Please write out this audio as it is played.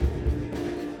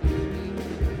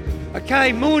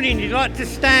Okay, morning. You'd like to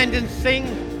stand and sing?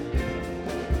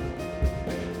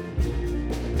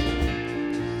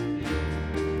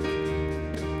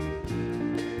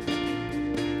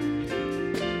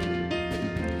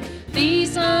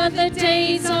 These are the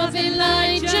days of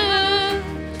Elijah,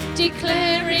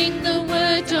 declaring the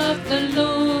word of the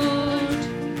Lord.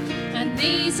 And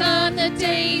these are the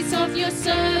days of your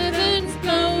servant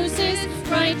Moses,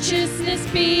 righteousness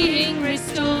being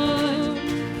restored.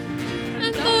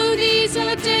 And though these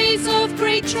are days of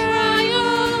great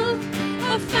trial,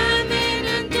 of famine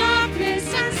and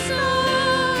darkness and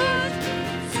sword,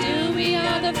 still we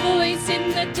are the voice in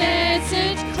the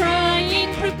desert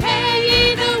crying, prepare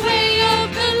ye the way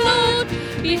of the Lord.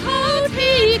 Behold,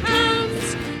 he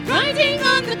comes, riding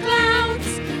on the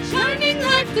clouds, shining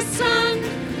like the sun,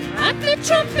 at the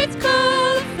trumpet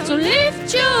call. So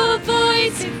lift your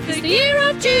voice, it's the year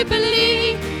of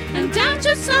Jubilee, and out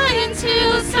of Zion's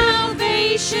hill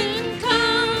salvation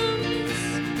comes.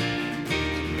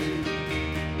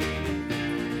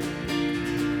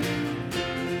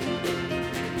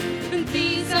 And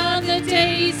these are the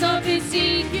days of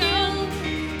Ezekiel,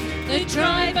 the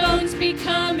dry bones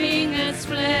becoming as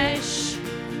flesh.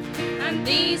 And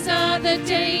these are the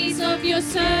days of your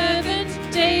servant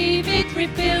David,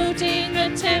 rebuilding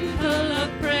a temple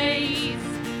of praise.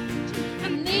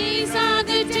 And these are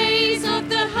the days of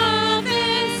the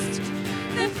harvest,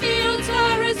 the fields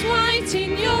are as white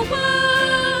in your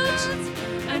word,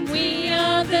 and we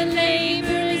are the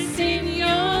laborers in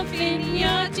your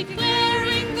vineyard,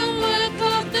 declaring the work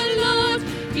of the Lord.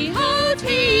 Behold,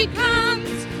 he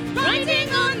comes, riding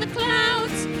on the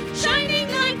clouds, shining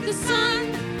like the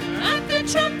sun, at the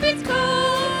trumpet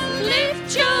call.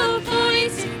 Lift your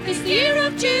voice, it's the year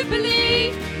of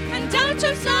Jubilee, and out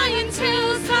of Zion's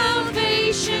hill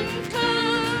salvation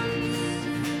comes.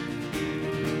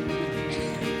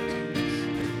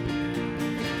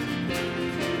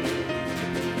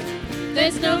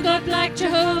 There's no God like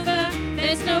Jehovah,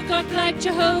 there's no God like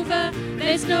Jehovah,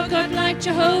 there's no God like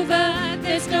Jehovah,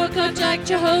 there's no God like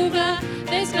Jehovah,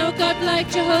 there's no God like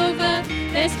Jehovah,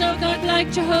 there's no God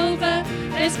like Jehovah,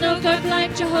 there's no God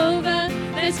like Jehovah,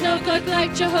 there's no God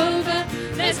like Jehovah,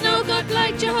 there's no God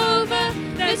like Jehovah,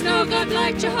 there's no God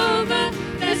like Jehovah,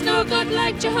 there's no God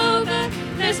like Jehovah,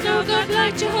 there's no God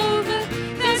like Jehovah,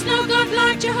 there's no God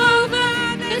like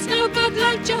Jehovah, there's no God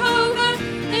like Jehovah,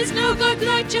 there's no God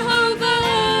like Jehovah.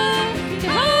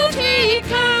 Behold, he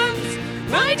comes,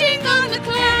 riding on the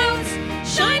clouds,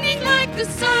 shining like the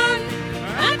sun,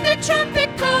 at the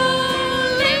trumpet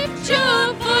call. Lift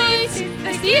your voice,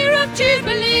 it's the year of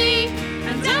Jubilee,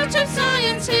 and out of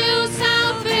Zion's hill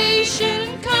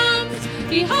salvation comes.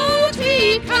 Behold,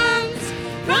 he comes,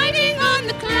 riding on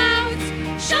the clouds,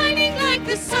 shining like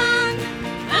the sun,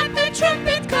 at the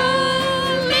trumpet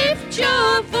call. Lift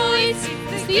your voice,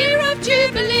 it's the year of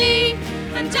Jubilee,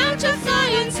 and out of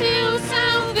Zion's hill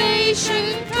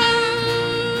salvation comes.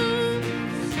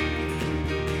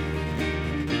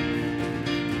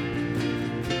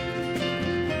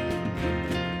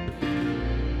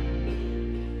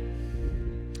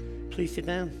 Please sit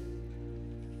down.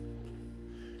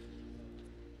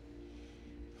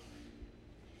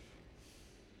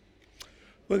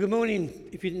 Well, good morning.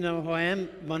 If you didn't know who I am,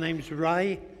 my name's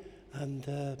Ray, and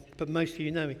but most of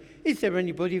you know me. Is there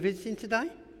anybody visiting today?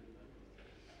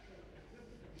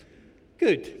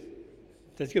 Good.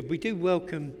 That's good. We do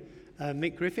welcome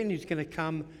Mick Griffin, who's going to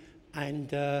come and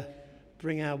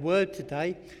bring our word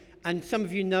today. And some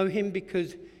of you know him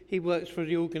because he works for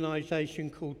the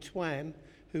organisation called TWAM,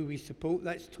 who we support.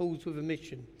 That's Tools with a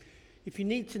Mission. If you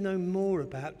need to know more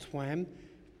about TWAM,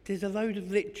 there's a load of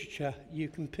literature you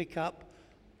can pick up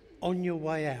on your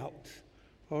way out,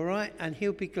 all right? And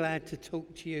he'll be glad to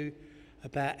talk to you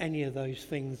about any of those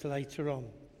things later on.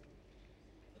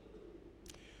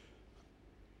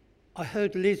 I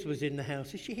heard Liz was in the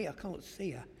house. Is she here? I can't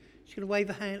see her. She's going to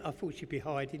wave a hand. I thought she'd be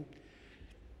hiding.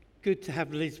 Good to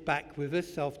have Liz back with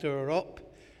us after her op.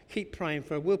 Keep praying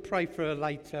for her. We'll pray for her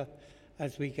later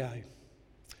as we go.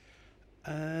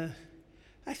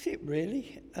 That's it,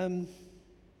 really. I'm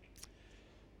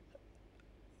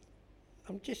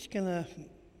just going to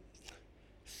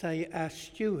say our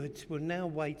stewards will now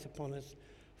wait upon us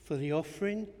for the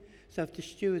offering. So if the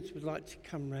stewards would like to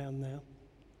come round now.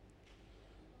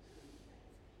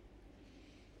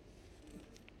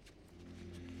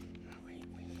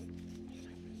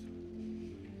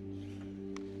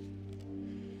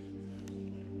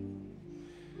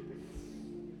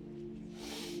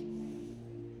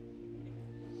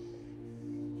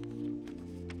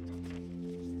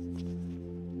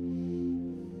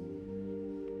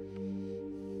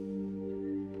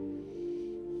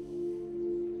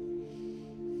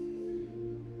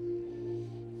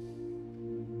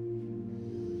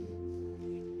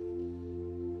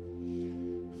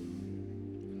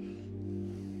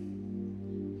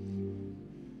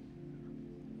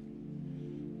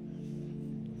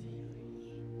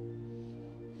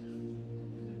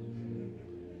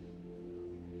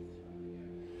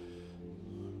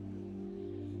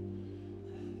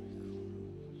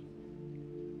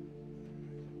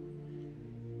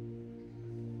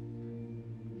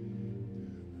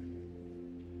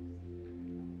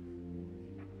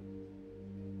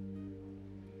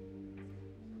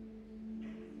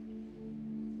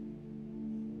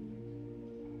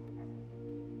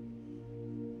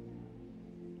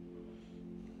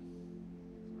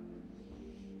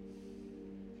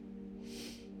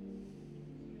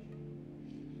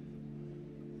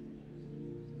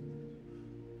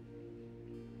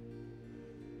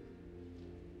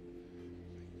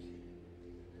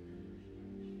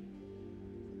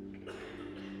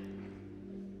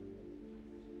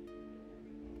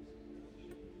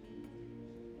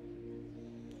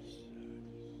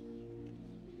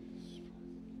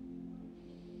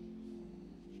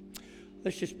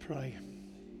 Let's just pray.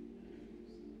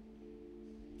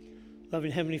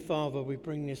 Loving Heavenly Father, we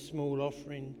bring this small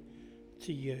offering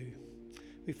to you.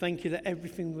 We thank you that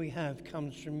everything we have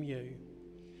comes from you.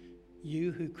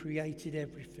 You who created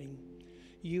everything.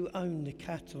 You own the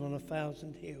cattle on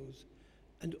 1,000 hills,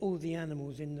 and all the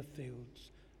animals in the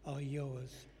fields are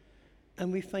yours.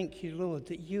 And we thank you, Lord,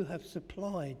 that you have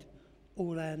supplied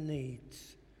all our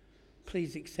needs.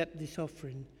 Please accept this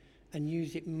offering and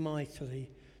use it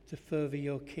mightily to further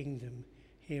your kingdom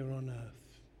here on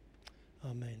earth.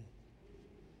 Amen.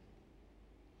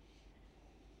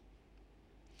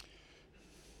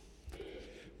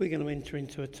 We're going to enter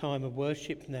into a time of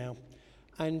worship now,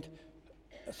 and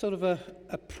sort of a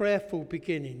prayerful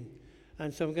beginning.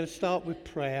 And so I'm going to start with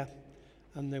prayer,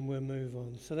 and then we'll move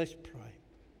on. So let's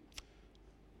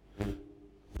pray.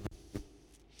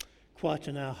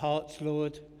 Quieten our hearts,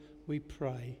 Lord, we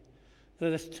pray.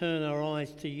 Let us turn our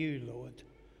eyes to you, Lord.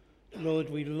 Lord,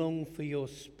 we long for your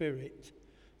Spirit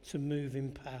to move in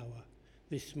power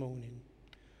this morning.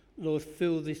 Lord,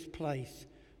 fill this place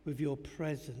with your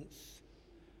presence.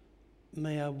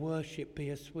 May our worship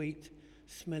be a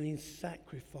sweet-smelling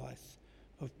sacrifice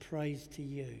of praise to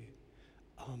you.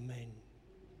 Amen.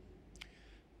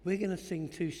 We're going to sing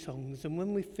 2 songs, and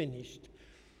when we've finished,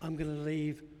 I'm going to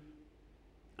leave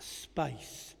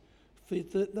space for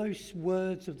those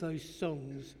words of those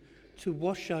songs to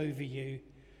wash over you,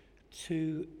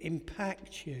 to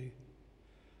impact you.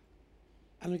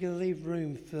 And I'm going to leave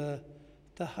room for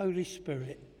the Holy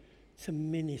Spirit to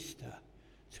minister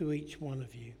to each one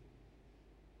of you.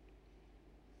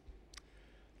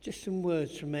 Just some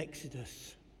words from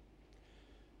Exodus.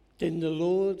 Then the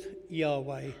Lord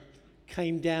Yahweh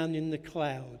came down in the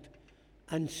cloud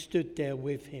and stood there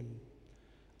with him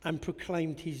and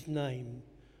proclaimed his name,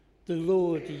 the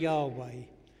Lord Yahweh.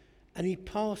 And he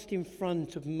passed in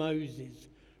front of Moses,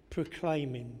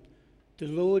 proclaiming, the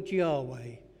Lord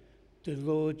Yahweh, the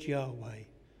Lord Yahweh,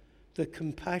 the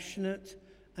compassionate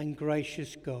and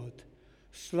gracious God,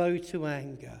 slow to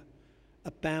anger,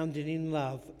 abounding in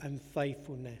love and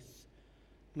faithfulness,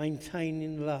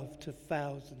 maintaining love to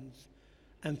thousands,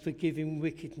 and forgiving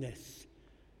wickedness,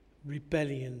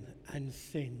 rebellion and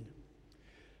sin.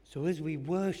 So as we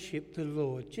worship the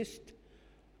Lord, just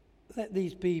let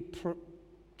these be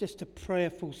just a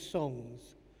prayerful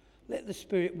songs. Let the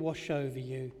Spirit wash over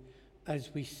you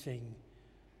as we sing.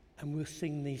 And we'll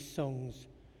sing these songs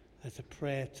as a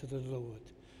prayer to the Lord.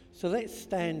 So let's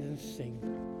stand and sing.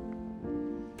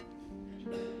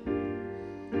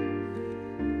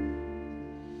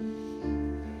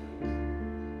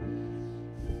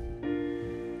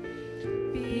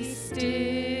 Be still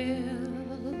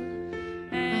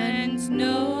and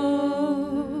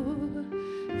know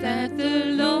that the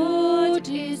Lord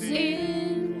is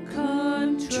in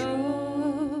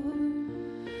control.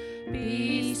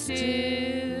 Be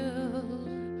still,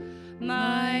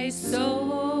 my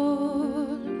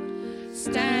soul.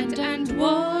 Stand and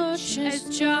watch as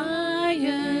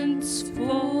giants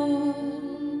fall.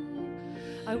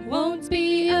 I won't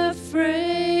be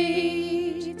afraid.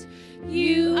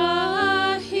 You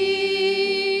are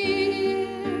here.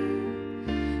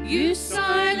 You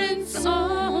silence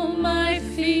all my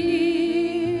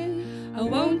fear. I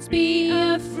won't be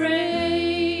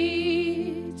afraid.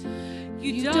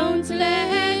 You don't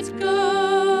let go.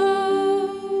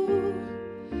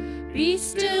 Be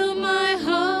still, my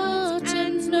heart,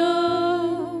 and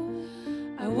know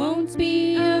I won't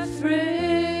be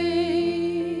afraid.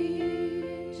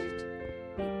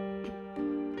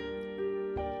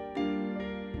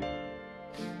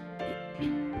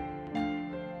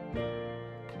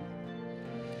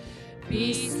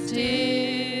 Be still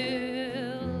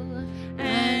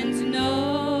and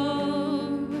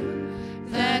know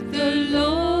that the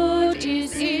Lord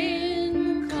is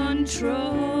in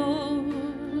control.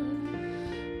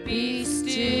 Be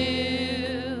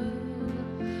still,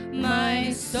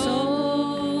 my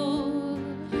soul.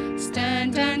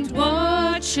 Stand and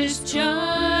watch as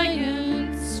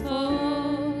giants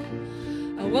fall.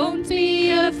 I won't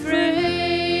be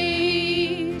afraid.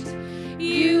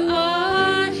 You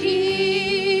are here.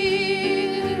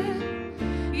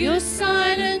 You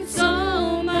silence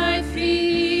all my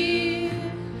fear.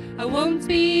 I won't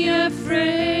be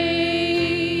afraid.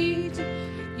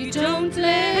 You don't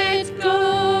let go.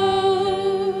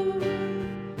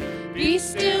 Be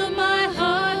still, my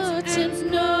heart,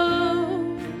 and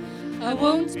know I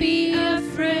won't be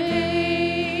afraid.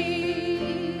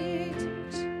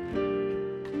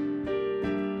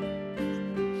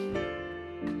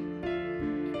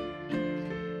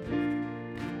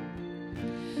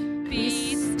 Be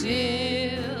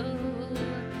still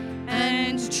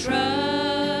and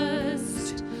trust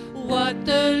What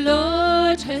the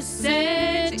Lord has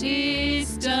said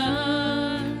is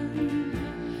done.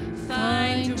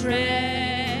 Find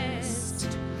rest,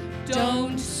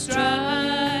 don't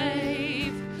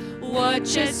strive.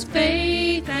 Watch as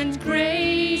faith and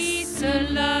grace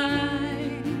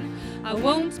align. I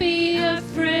won't be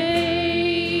afraid.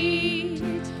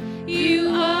 You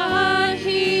are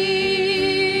here.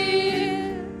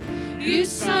 You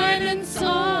silence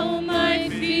all my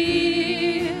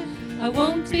fear. I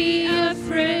won't be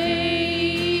afraid.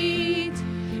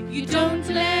 You don't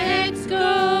let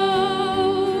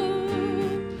go.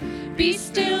 Be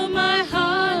still my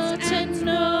heart and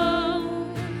know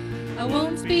I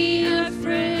won't be afraid.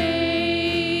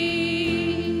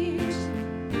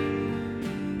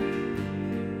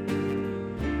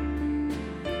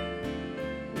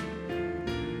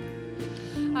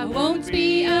 I won't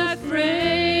be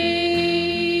afraid.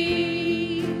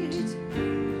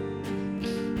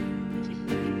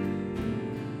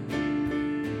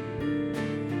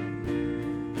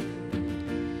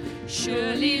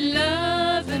 Surely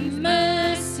love and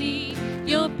mercy,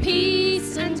 your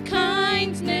peace and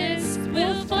kindness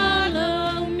will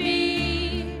follow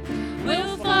me,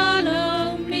 will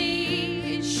follow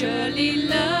me. Surely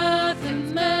love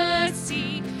and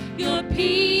mercy, your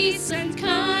peace and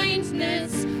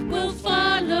kindness will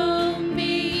follow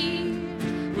me,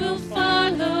 will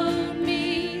follow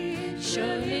me.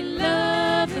 Surely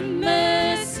love and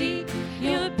mercy,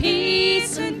 your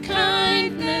peace and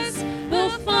kindness will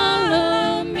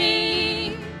follow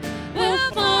me, will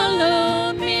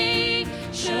follow me.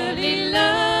 Surely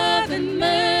love and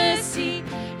mercy,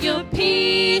 your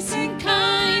peace and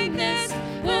kindness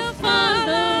will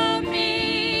follow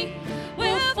me,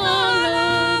 will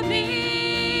follow me.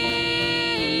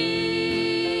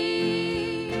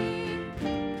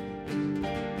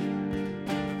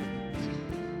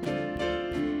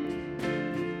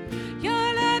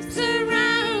 Your love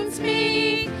surrounds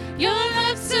me, your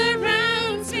love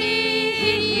surrounds me.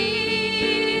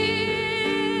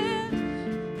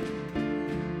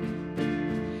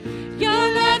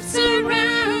 Your love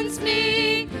surrounds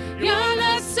me, your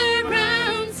love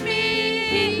surrounds me.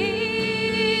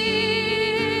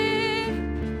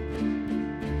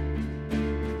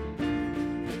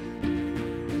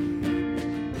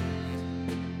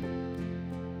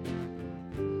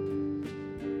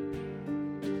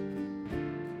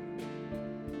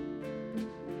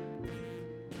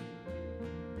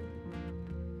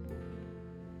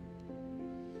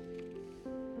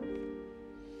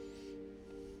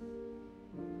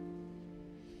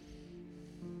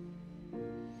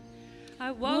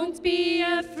 I won't be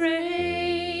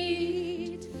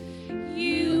afraid.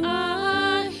 You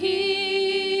are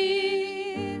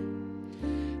here.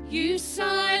 You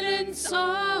silence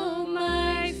all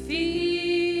my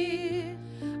fear.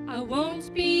 I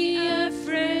won't be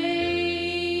afraid.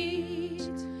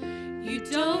 You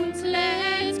don't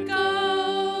let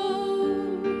go.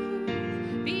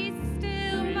 Be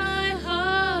still my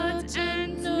heart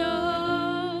and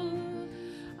know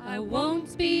I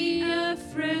won't be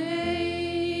afraid.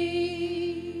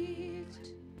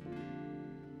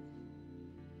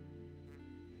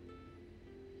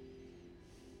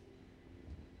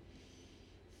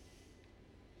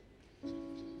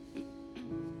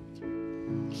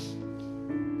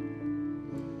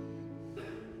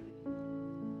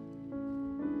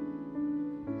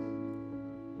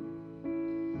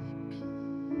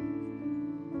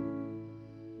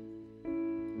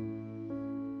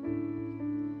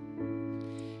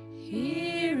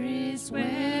 Here is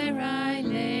where I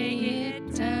lay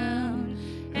it down,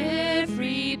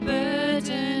 every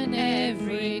burden,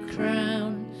 every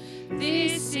crown.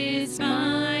 This is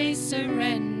my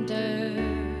surrender.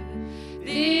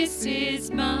 This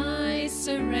is my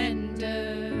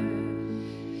surrender.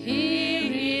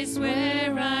 Here is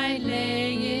where I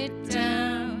lay it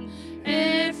down,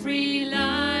 every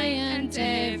lie and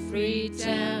every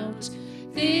doubt.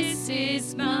 This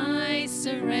is my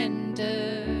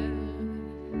surrender.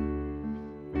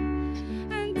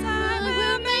 And I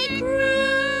will make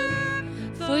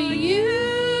room for you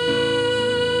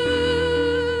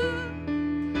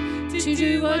to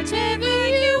do whatever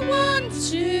you want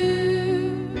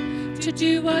to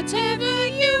do whatever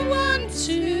you want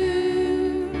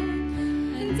to.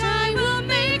 And I will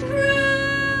make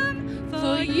room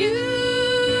for you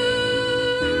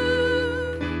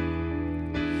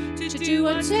to do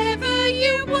whatever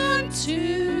you want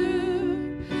to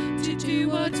do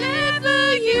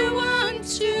whatever you want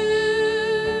to.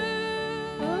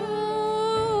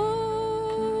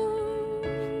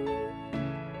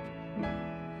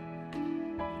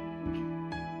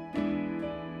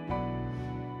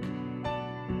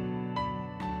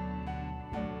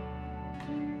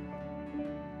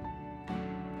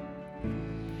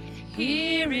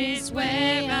 Here is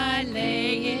where I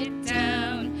lay it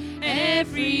down,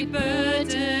 every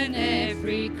burden,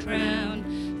 every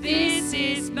crown. This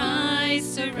is my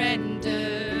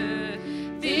surrender.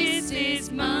 This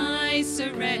is my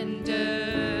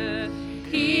surrender.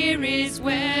 Here is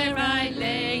where I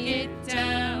lay it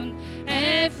down,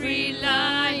 every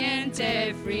lie and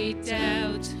every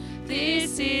doubt.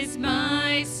 This is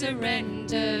my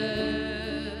surrender.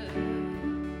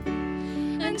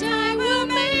 And I will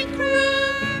make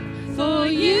room for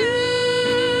you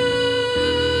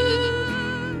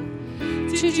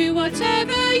to do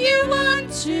whatever you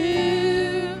want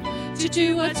to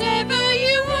do whatever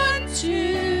you want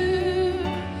to.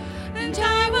 And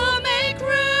I will make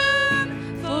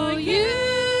room for you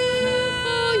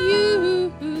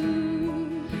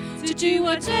to do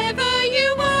whatever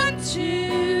you want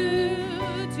to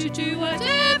do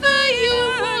whatever you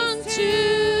want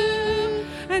to.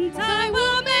 And I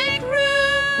will make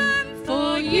room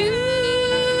for you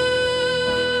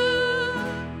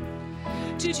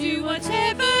to do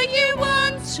whatever you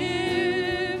want to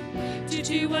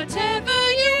do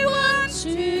whatever you want to.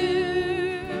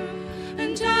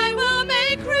 And I will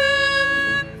make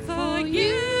room for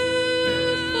you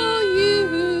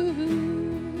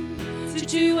to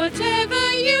do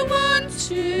whatever you want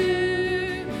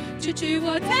to do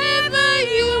whatever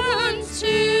you want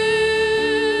to.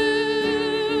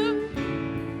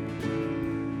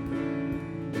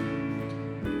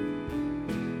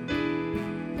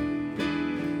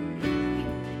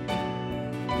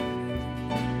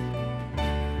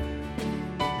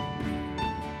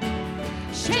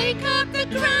 Shake up the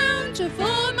ground of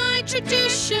all my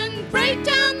tradition, break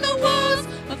down the walls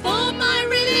of all my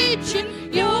religion.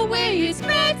 Your way is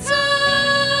better,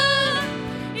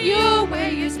 your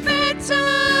way is better.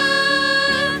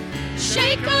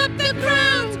 Shake up the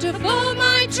ground of all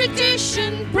my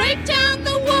tradition, break down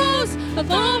the walls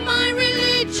of all my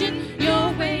religion.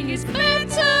 Your way is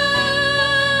better,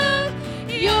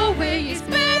 your way is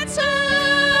better.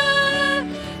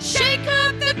 Shake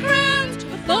up the ground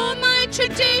of all my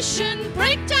tradition,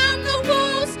 break down the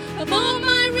walls of all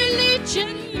my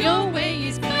religion. Your way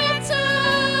is better,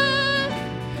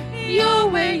 your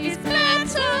way is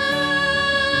better.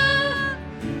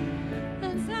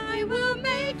 And I will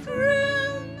make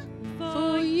room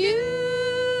for you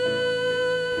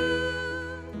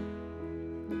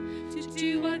to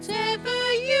do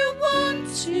whatever you want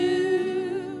to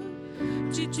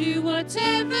do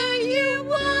whatever you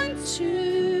want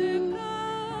to.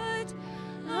 God,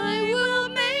 I will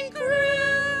make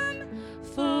room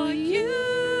for you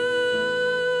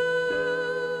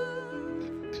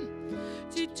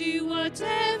to do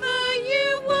whatever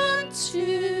you want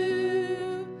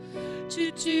to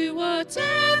do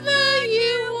whatever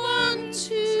you want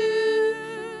to.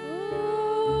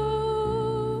 Oh,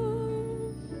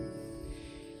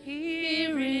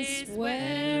 here is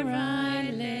where I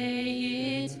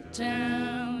lay it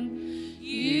down.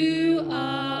 You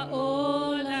are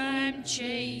all I'm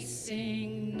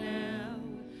chasing now.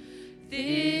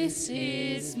 This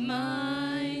is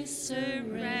my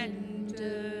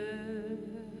surrender.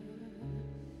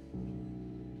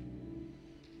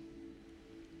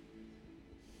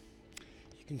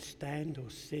 You can stand or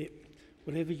sit,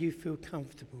 whatever you feel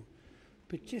comfortable.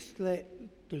 But just let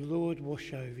the Lord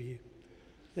wash over you.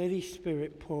 Let His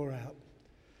Spirit pour out.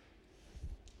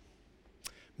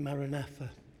 Maranatha,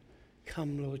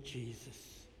 come, Lord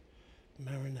Jesus.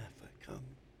 Maranatha, come.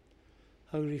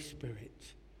 Holy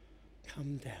Spirit,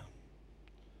 come down.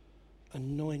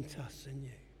 Anoint us anew,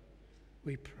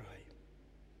 we pray.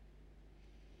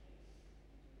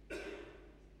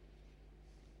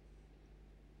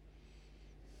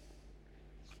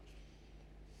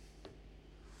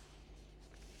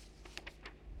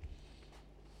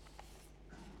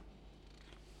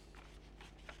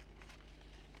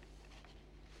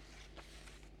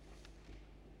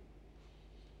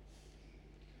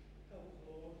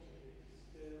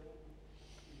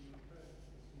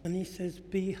 And he says,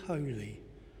 be holy,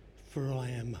 for I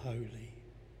am holy.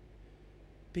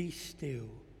 Be still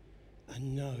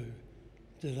and know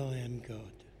that I am God.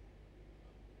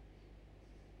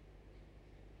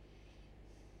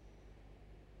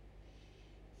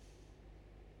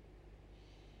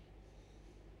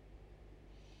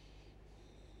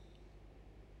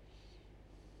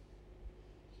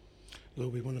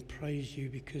 Lord, we want to praise you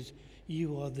because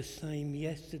you are the same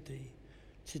yesterday,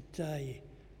 today,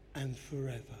 and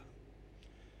forever.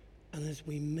 And as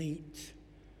we meet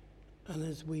and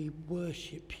as we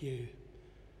worship you,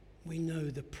 we know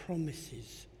the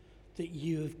promises that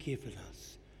you have given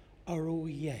us are all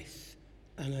yes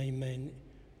and amen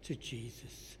to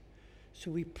Jesus.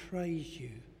 So we praise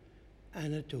you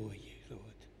and adore you, Lord.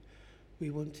 We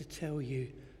want to tell you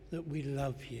that we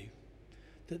love you,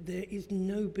 that there is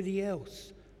nobody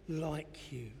else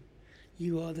like you.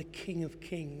 You are the King of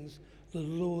Kings, the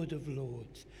Lord of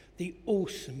Lords, the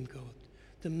awesome God,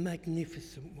 the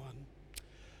magnificent one.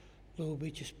 Lord,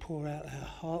 we just pour out our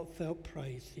heartfelt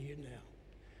praise to you now.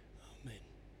 Amen.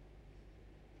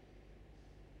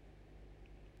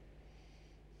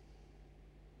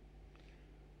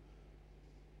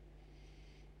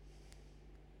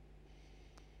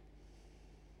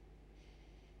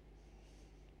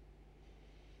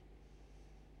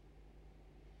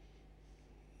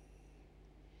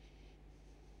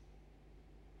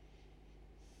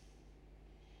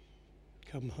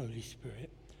 Come, Holy Spirit,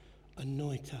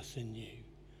 anoint us anew,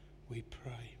 we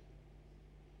pray.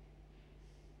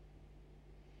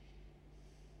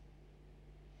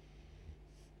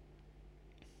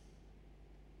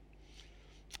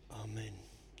 Amen.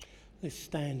 Let's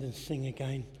stand and sing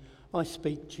again. I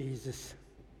speak Jesus.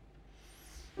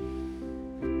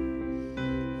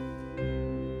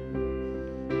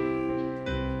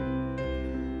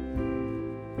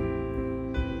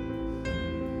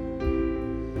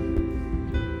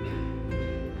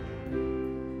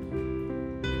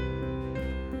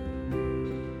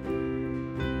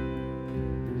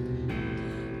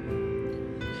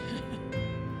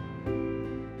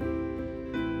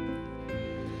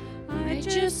 I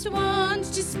just want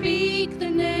to speak the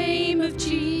name of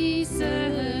Jesus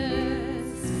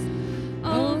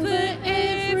over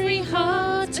every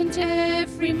heart and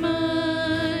every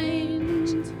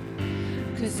mind.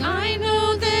 'Cause I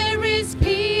know there is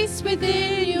peace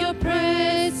within your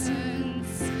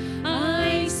presence.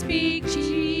 I speak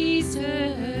Jesus.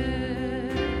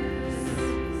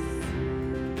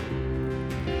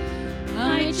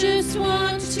 I just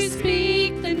want to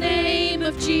speak the name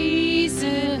of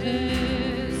Jesus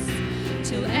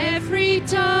till every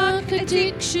dark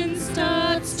addiction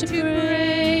starts to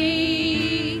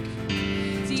break,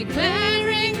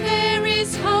 declaring there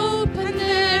is hope and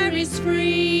there is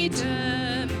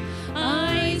freedom.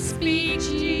 I speak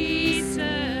Jesus.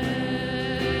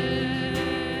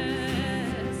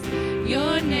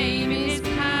 Your name is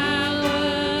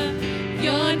power,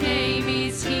 your name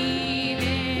is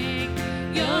healing,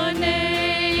 your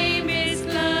name is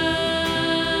life.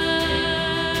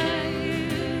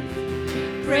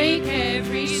 Break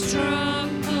every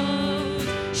stronghold,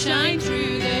 shine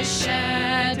through the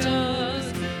shadows,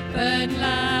 burn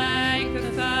like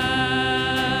a fire.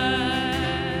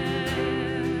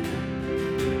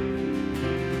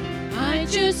 I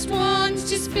just want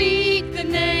to speak the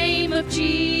name of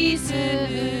Jesus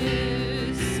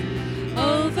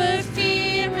over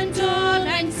fear and all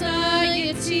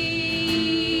anxiety,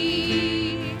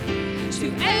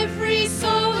 to every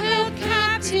soul held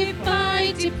captive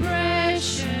by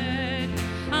depression.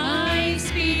 I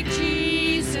speak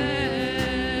Jesus.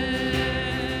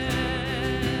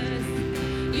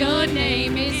 Your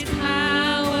name is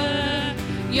power,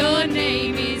 your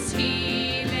name is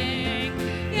healing,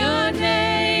 your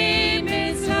name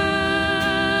is life.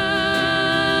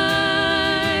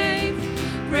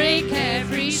 Break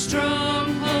every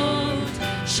stronghold,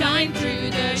 shine through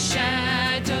the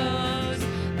shadows,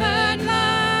 burn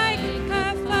like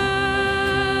a fire.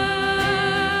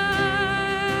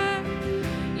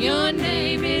 Your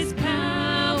name is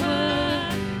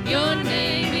power, your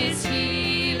name is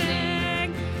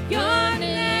healing, your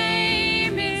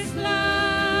name is life.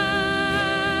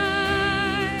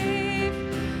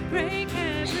 Break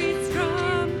every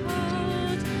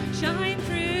stronghold, shine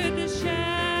through the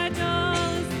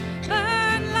shadows,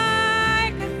 burn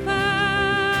like a fire.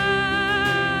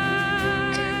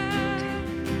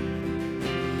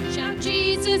 Shout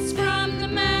Jesus from the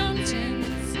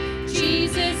mountains,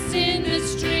 Jesus in the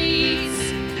streets,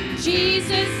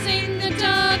 Jesus in the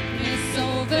darkness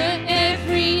over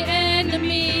every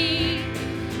enemy.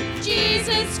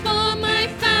 Jesus for my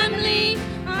family,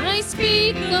 I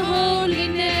speak the holy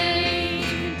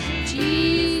name,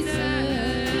 Jesus.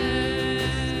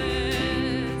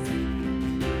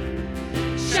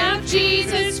 Shout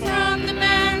Jesus from the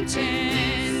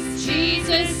mountains,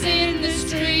 Jesus in the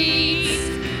streets,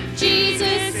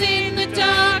 Jesus in the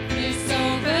darkness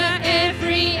over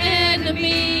every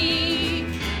enemy.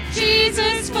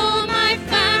 Jesus for my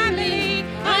family,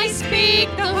 I speak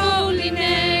the holy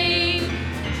name,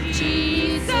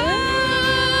 Jesus.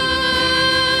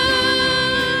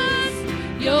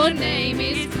 Your name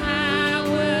is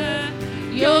power,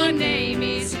 your name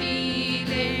is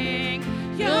healing,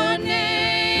 your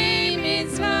name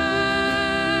is life.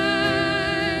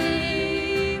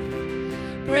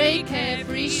 Break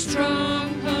every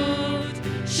stronghold,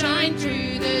 shine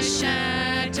through the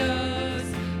shadows,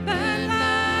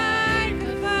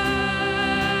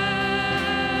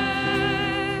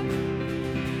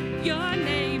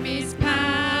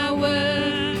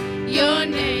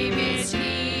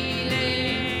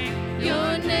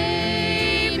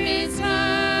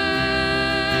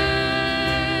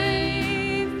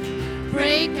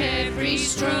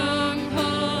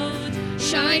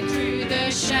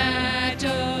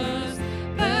 shadows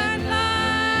burn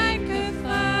like a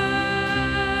fire.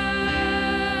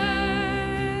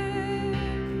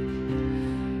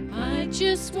 I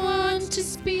just want to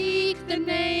speak the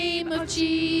name of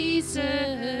Jesus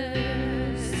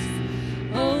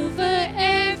over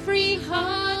every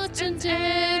heart and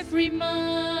every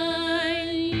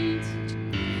mind.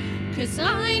 'Cause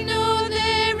I know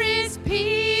there is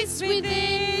peace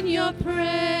within your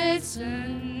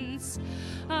presence.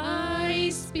 I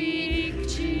speak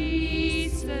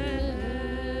Jesus.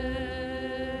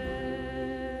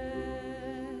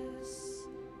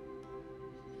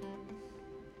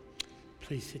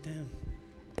 Please sit down.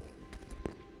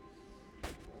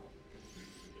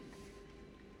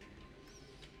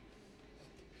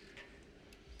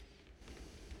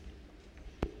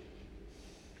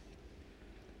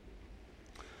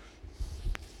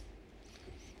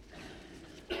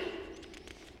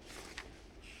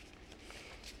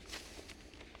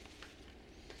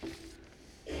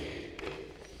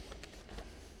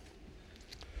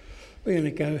 We're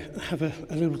going to go have a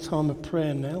little time of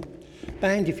prayer now.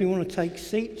 Band, if you want to take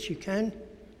seats, you can.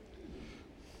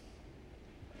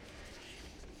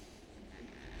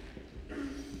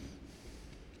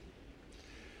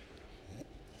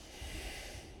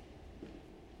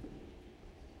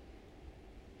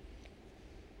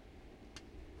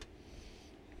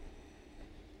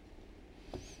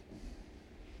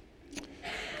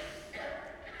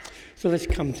 So let's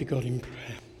come to God in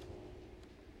prayer.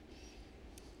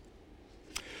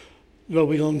 Lord,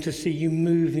 we long to see you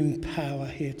move in power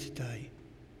here today.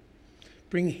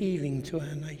 Bring healing to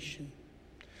our nation.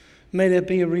 May there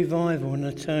be a revival and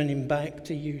a turning back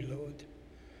to you, Lord.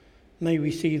 May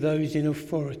we see those in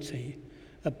authority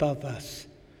above us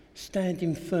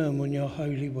standing firm on your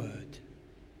holy word,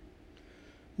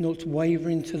 not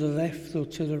wavering to the left or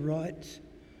to the right,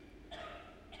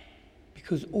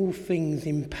 because all things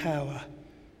in power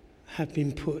have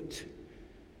been put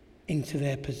into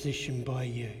their position by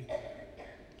you.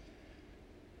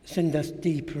 Send us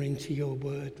deeper into your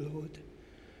word, Lord,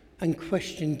 and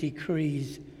question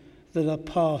decrees that are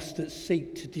passed that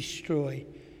seek to destroy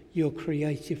your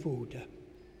creative order.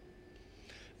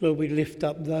 Lord, we lift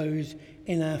up those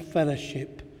in our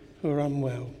fellowship who are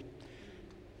unwell.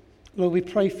 Lord, we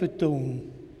pray for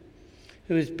Dawn,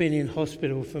 who has been in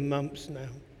hospital for months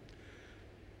now.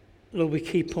 Lord, we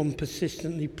keep on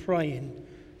persistently praying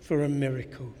for a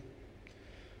miracle.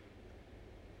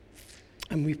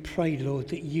 And we pray, Lord,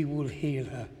 that you will heal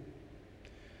her.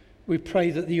 We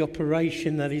pray that the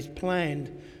operation that is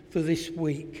planned for this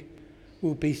week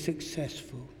will be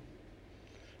successful.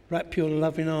 Wrap your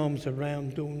loving arms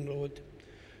around Dawn, Lord.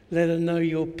 Let her know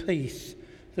your peace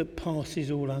that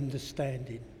passes all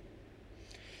understanding.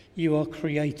 You are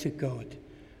Creator God,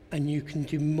 and you can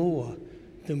do more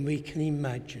than we can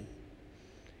imagine.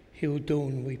 Heal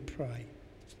Dawn, we pray.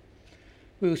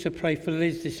 We also pray for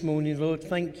Liz this morning, Lord.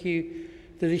 Thank you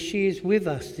that she is with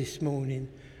us this morning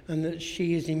and that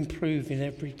she is improving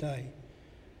every day.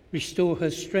 Restore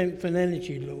her strength and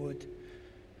energy, Lord.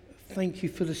 Thank you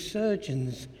for the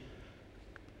surgeons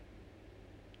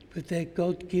with their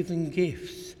God-given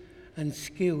gifts and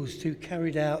skills to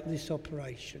carry out this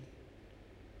operation.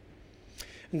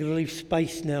 I'm going to leave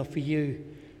space now for you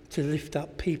to lift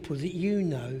up people that you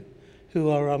know who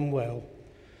are unwell.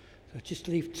 So just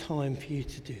leave time for you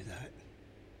to do that.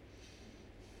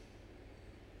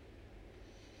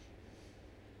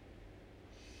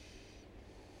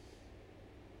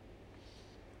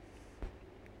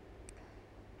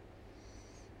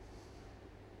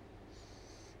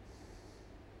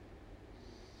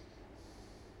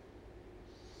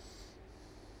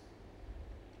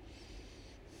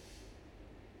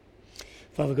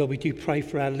 Father God, we do pray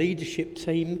for our leadership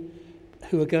team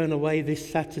who are going away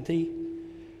this Saturday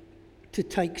to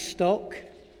take stock,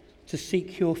 to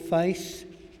seek your face,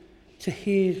 to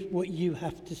hear what you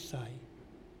have to say.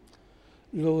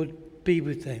 Lord, be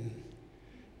with them.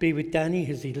 Be with Danny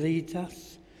as he leads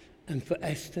us, and for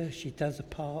Esther, she does a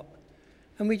part.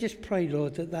 And we just pray,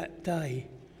 Lord, that that day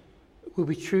will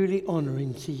be truly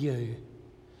honouring to you.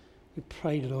 We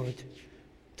pray, Lord,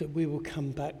 that we will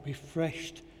come back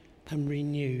refreshed and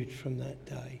renewed from that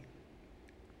day.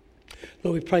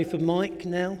 Lord, we pray for Mike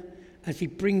now as he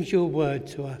brings your word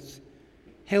to us.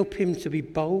 Help him to be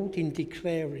bold in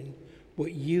declaring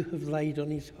what you have laid on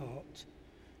his heart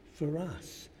for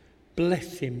us.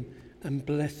 Bless him and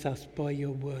bless us by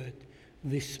your word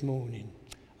this morning.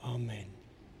 Amen.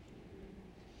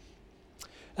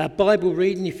 Our Bible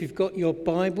reading, if you've got your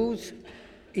Bibles,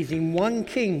 is in 1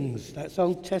 Kings. That's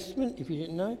Old Testament, if you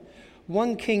didn't know.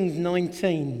 1 Kings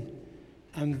 19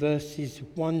 and verses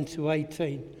 1 to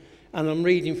 18. and I'm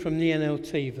reading from the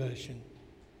NLT version.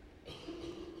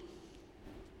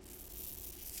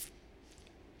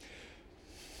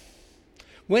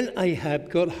 When Ahab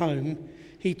got home,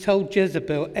 he told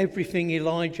Jezebel everything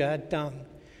Elijah had done,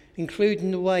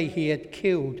 including the way he had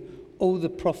killed all the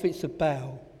prophets of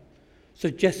Baal. So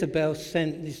Jezebel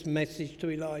sent this message to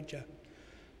Elijah: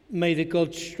 "May the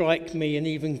God strike me and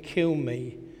even kill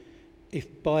me,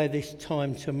 if by this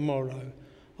time tomorrow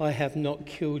I have not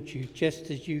killed you,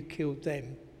 just as you killed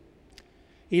them."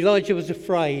 Elijah was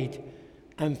afraid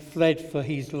and fled for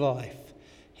his life.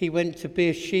 He went to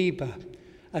Beersheba,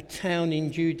 a town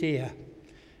in Judea,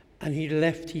 and he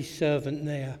left his servant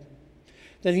there.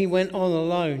 Then he went on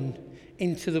alone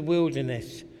into the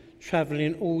wilderness,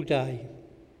 travelling all day.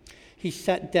 He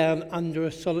sat down under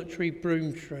a solitary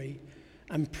broom tree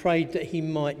and prayed that he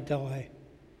might die.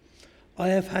 "I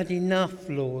have had enough,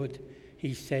 Lord,"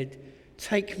 he said.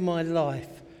 "Take my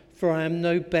life, for I am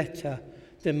no better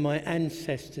than my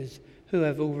ancestors who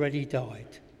have already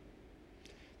died."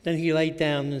 Then he lay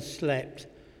down and slept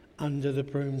under the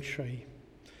broom tree.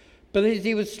 But as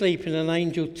he was sleeping, an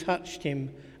angel touched him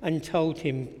and told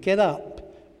him, "Get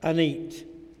up and eat."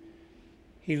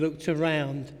 He looked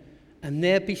around, and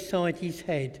there beside his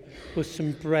head was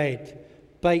some bread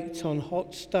baked on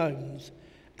hot stones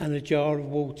and a jar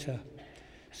of water.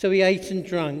 So he ate and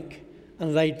drank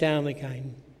and lay down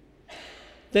again.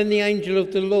 Then the angel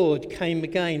of the Lord came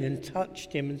again and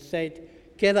touched him and said,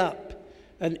 "Get up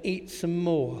and eat some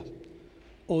more,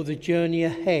 or the journey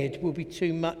ahead will be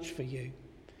too much for you."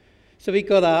 So he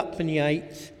got up and he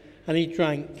ate and he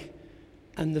drank,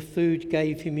 and the food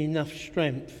gave him enough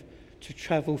strength to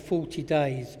travel 40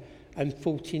 days and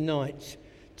 40 nights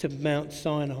to Mount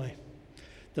Sinai,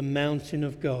 the mountain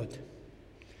of God.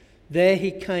 There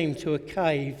he came to a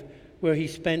cave where he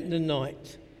spent the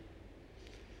night.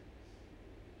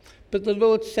 But the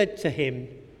Lord said to him,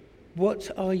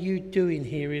 "What are you doing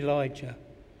here, Elijah?"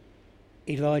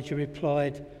 Elijah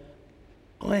replied,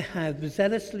 "I have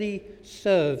zealously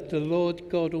served the Lord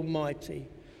God Almighty,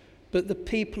 but the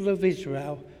people of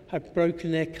Israel have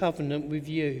broken their covenant with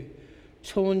you,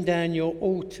 torn down your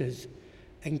altars,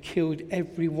 and killed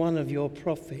every one of your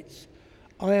prophets.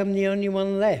 I am the only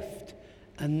one left,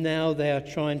 and now they are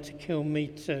trying to kill me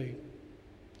too.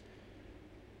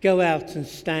 Go out and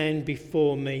stand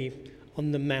before me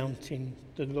on the mountain,"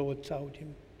 the Lord told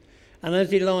him. And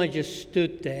as Elijah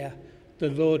stood there, the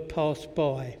Lord passed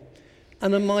by,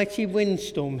 and a mighty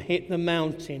windstorm hit the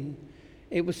mountain.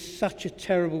 It was such a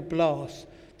terrible blast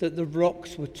that the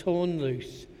rocks were torn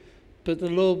loose, but the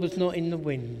Lord was not in the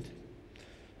wind.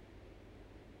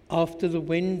 After the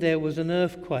wind there was an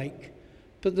earthquake,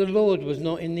 but the Lord was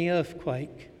not in the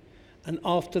earthquake. And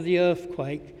after the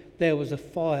earthquake there was a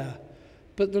fire,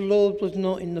 but the Lord was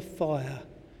not in the fire.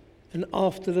 And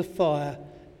after the fire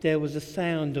there was a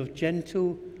sound of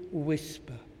gentle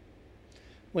whisper.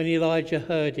 When Elijah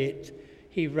heard it,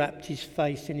 he wrapped his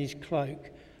face in his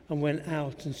cloak and went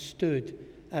out and stood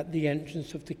at the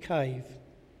entrance of the cave.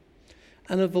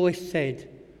 And a voice said,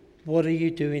 "What are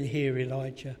you doing here,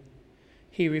 Elijah?"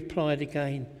 He replied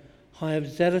again, "I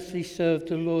have zealously served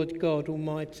the Lord God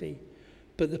Almighty,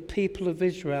 but the people of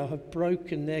Israel have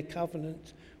broken their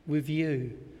covenant with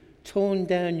you, torn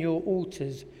down your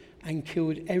altars, and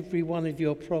killed every one of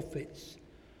your prophets.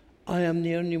 I am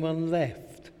the only one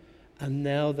left, and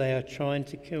now they are trying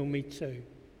to kill me too."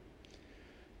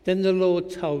 Then the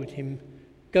Lord told him,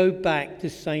 "Go back the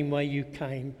same way you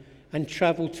came and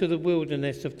travel to the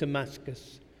wilderness of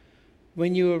Damascus.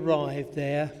 When you arrive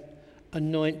there,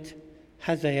 anoint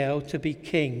Hazael to be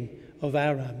king of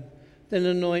Aram. Then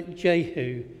anoint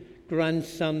Jehu,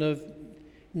 grandson of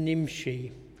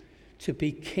Nimshi, to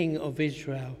be king of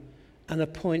Israel, and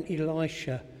appoint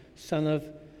Elisha, son of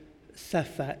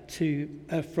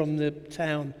Shaphat, from the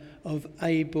town of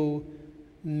Abel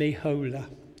Meholah,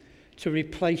 to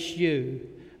replace you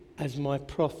as my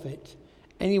prophet.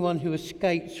 Anyone who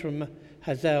escapes from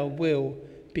Hazael will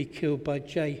be killed by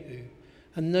Jehu,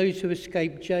 and those who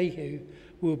escape Jehu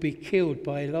will be killed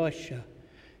by Elisha.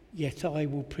 Yet I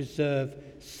will preserve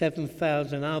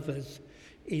 7,000 others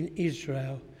in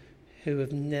Israel who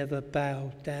have never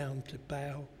bowed down to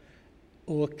Baal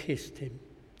or kissed him."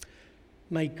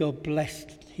 May God bless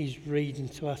his reading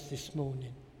to us this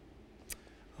morning.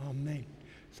 Amen.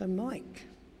 So Mike,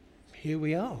 here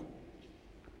we are.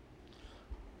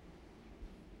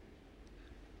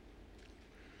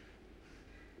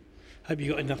 Hope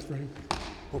you got enough room.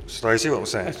 Oops, Rosie, what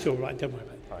was that? That's all right, don't worry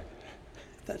about it. Right.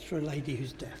 That's for a lady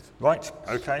who's deaf. Right,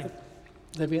 okay.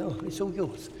 There we are, it's all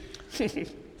yours.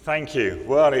 Thank you.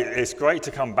 Well, it's great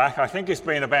to come back. I think it's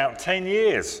been about 10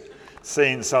 years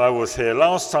since I was here.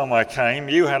 Last time I came,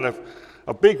 you had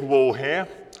a big wall here,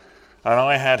 and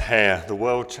I had hair. The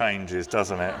world changes,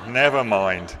 doesn't it? Never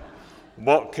mind.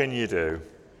 What can you do?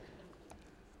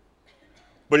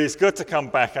 But it's good to come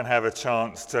back and have a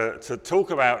chance to talk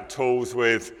about tools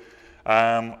with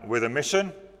a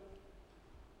mission.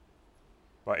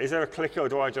 Right, is there a clicker, or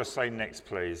do I just say next,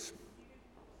 please?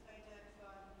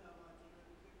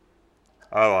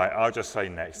 All right, I'll just say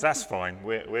next. That's fine.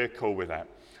 We're cool with that.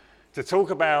 To talk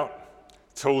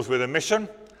about tools with a mission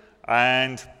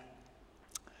and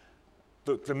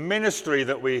the ministry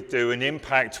that we do and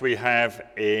impact we have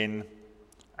in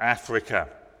Africa.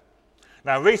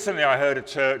 Now, recently I heard a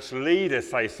church leader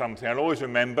say something I'll always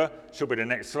remember. Should be the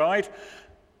next slide.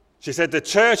 She said, the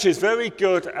church is very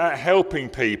good at helping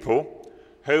people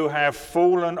who have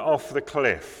fallen off the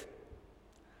cliff.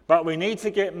 But we need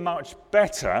to get much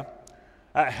better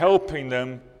at helping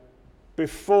them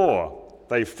before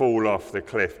they fall off the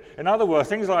cliff. In other words,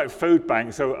 things like food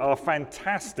banks are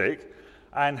fantastic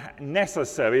and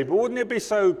necessary, but wouldn't it be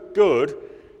so good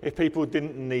if people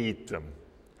didn't need them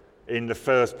in the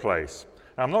first place?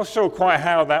 Now, I'm not sure quite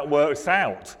how that works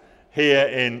out here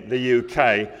in the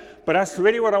UK, but that's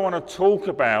really what I want to talk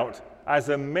about as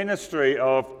a ministry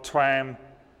of TWAM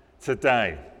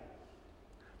today.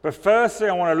 But firstly,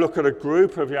 I want to look at a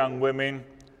group of young women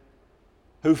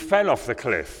who fell off the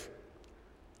cliff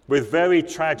with very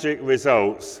tragic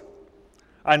results,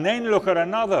 and then look at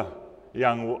another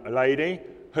young lady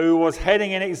who was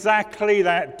heading in exactly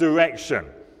that direction,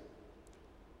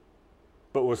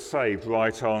 but was saved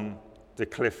right on the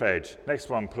cliff edge. Next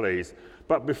one, please.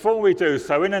 But before we do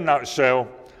so, in a nutshell,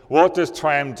 what does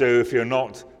TWAM do if you're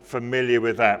not familiar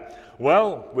with that?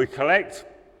 Well, we collect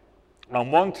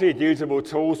unwanted usable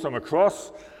tools from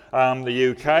across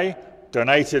the UK,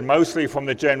 donated mostly from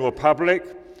the general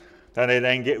public. Then they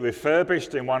then get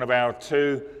refurbished in one of our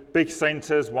two big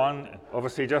centres, one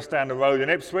obviously just down the road in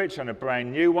Ipswich and a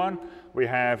brand new one we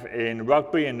have in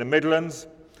Rugby in the Midlands.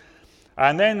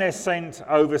 And then they're sent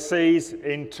overseas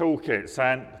in toolkits,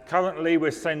 and currently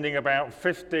we're sending about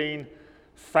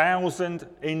 15,000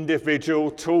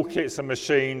 individual toolkits and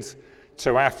machines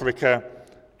to Africa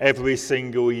every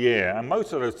single year. And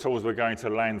most of those tools were going to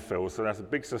landfill, so that's a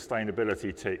big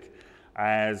sustainability tick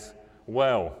as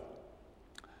well.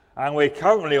 And we're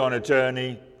currently on a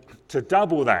journey to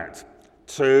double that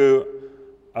to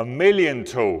 1 million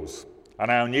tools. And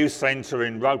our new centre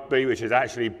in Rugby, which is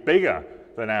actually bigger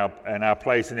than our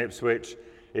place in Ipswich,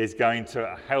 is going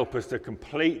to help us to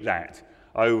complete that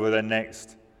over the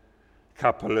next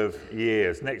couple of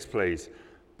years. Next, please.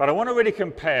 But I want to really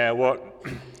compare what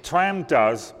TWAM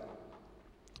does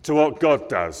to what God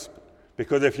does.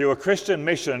 Because if you're a Christian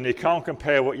mission, you can't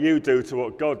compare what you do to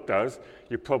what God does,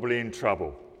 you're probably in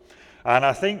trouble. And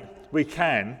I think we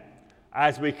can,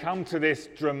 as we come to this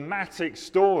dramatic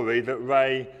story that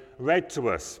Ray read to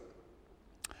us,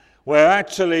 where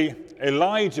actually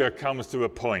Elijah comes to a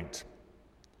point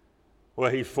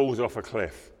where he falls off a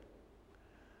cliff.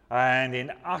 And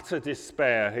in utter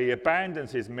despair, he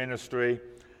abandons his ministry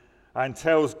and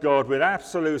tells God with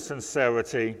absolute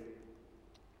sincerity,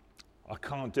 I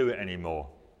can't do it anymore.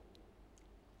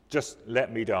 Just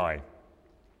let me die.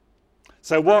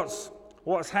 So what's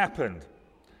happened?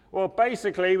 Well,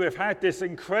 basically, we've had this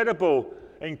incredible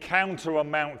encounter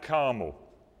on Mount Carmel,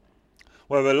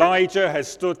 where Elijah has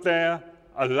stood there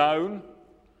alone.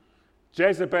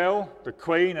 Jezebel, the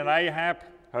queen, and Ahab,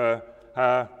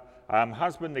 her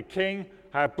husband, the king,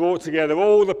 have brought together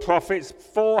all the prophets,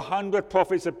 400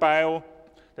 prophets of Baal.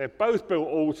 They've both built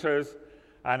altars,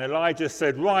 and Elijah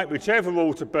said, right, whichever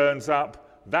altar burns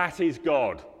up, that is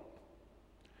God.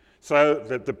 So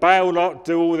the Baal lot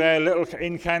do all their little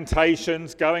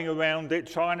incantations, going around it,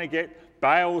 trying to get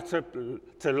Baal to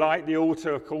light the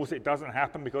altar. Of course, it doesn't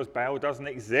happen because Baal doesn't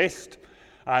exist.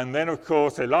 And then, of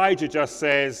course, Elijah just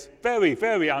says, very,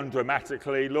 very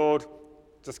undramatically, Lord,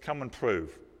 just come and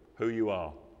prove who you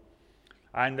are.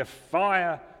 And the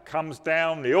fire comes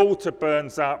down, the altar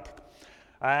burns up,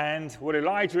 and what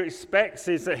Elijah expects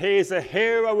is that he is a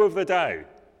hero of the day.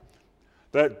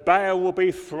 That Baal will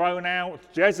be thrown out,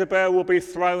 Jezebel will be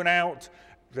thrown out,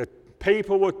 the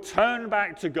people will turn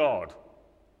back to God,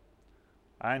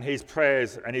 and his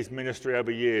prayers and his ministry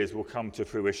over years will come to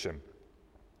fruition.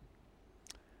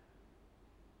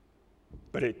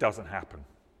 But it doesn't happen.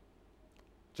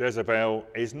 Jezebel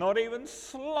is not even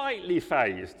slightly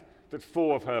fazed that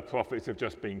 4 of her prophets have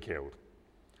just been killed,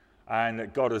 and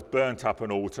that God has burnt up an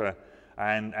altar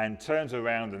and turns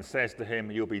around and says to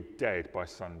him, you'll be dead by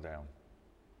sundown.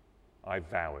 I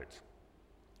vow it.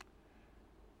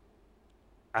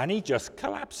 And he just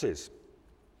collapses.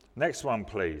 Next one,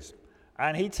 please.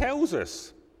 And he tells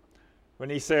us when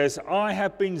he says, I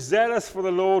have been zealous for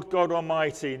the Lord God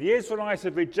Almighty. The Israelites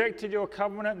have rejected your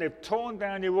covenant. They've torn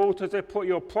down your altars. They've put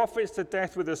your prophets to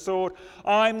death with a sword.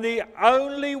 I'm the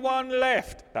only one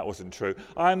left. That wasn't true.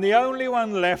 I'm the only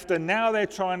one left, and now they're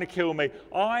trying to kill me.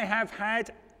 I have had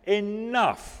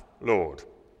enough, Lord.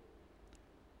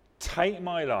 Take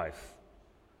my life.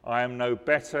 I am no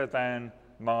better than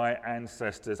my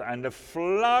ancestors. And the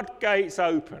floodgates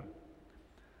open.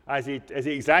 As he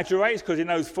exaggerates, because he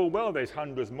knows full well there's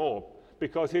hundreds more,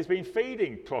 because he's been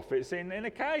feeding prophets in the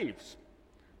caves.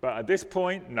 But at this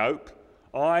point, nope.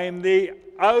 I am the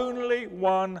only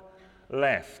one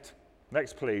left.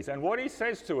 Next, please. And what he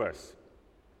says to us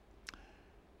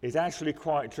is actually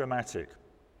quite dramatic.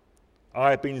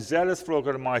 I have been zealous for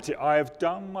God Almighty. I have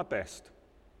done my best,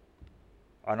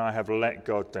 and I have let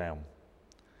God down.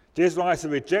 The Israelites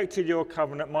have rejected your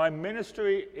covenant. My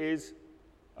ministry is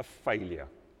a failure.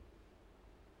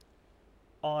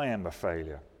 I am a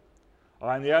failure.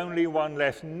 I am the only one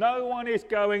left. No one is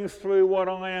going through what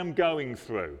I am going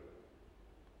through.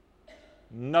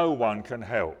 No one can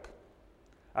help.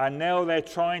 And now they're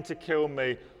trying to kill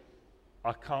me.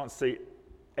 I can't see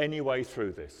any way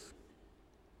through this.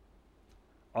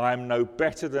 I am no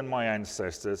better than my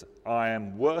ancestors. I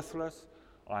am worthless.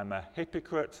 I'm a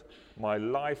hypocrite. My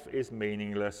life is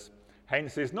meaningless.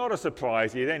 Hence, it's not a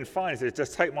surprise. He then finally says,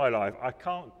 just take my life. I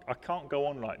can't go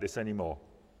on like this anymore.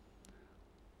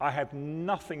 I have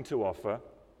nothing to offer.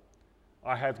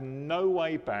 I have no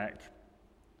way back.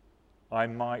 I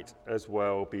might as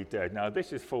well be dead. Now,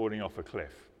 this is falling off a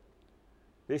cliff.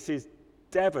 This is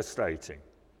devastating.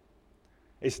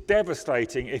 It's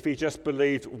devastating if he just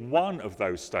believed one of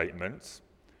those statements,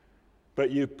 but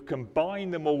you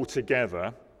combine them all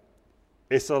together,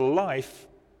 it's a life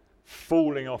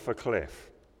falling off a cliff.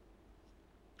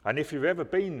 And if you've ever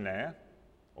been there,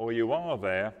 or you are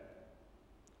there,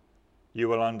 you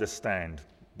will understand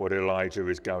what Elijah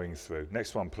is going through.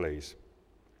 Next one, please.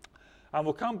 And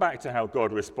we'll come back to how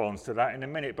God responds to that in a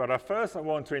minute, but first I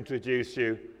want to introduce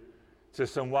you to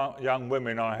some young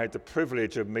women I had the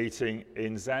privilege of meeting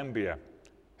in Zambia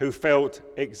who felt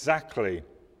exactly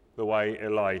the way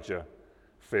Elijah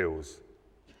feels,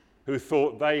 who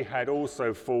thought they had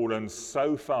also fallen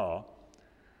so far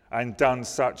and done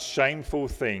such shameful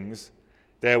things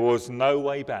there was no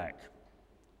way back,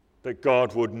 that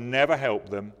God would never help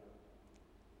them,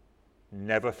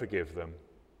 never forgive them,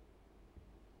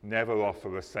 never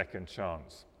offer a second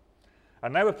chance.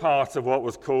 And they were part of what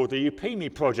was called the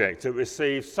Upimi project. It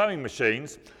received sewing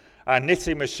machines and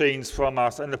knitting machines from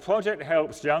us. And the project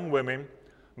helps young women,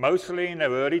 mostly in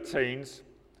their early teens,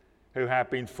 who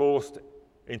have been forced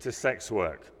into sex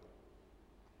work.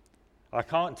 I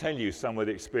can't tell you some of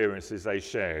the experiences they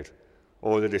shared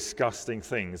or the disgusting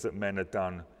things that men had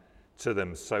done to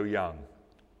them so young.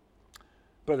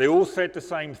 But they all said the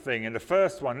same thing. And the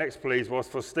first one, next please, was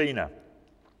for Stina.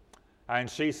 And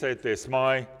she said this: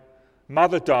 my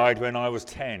mother died when I was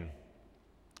 10,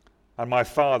 and my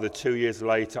father 2 years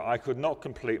later. I could not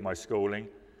complete my schooling.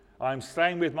 I'm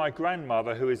staying with my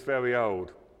grandmother, who is very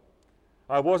old.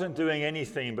 I wasn't doing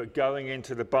anything but going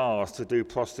into the bars to do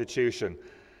prostitution.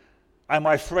 And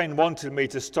my friend wanted me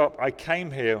to stop. I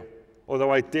came here,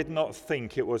 although I did not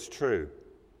think it was true.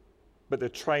 But the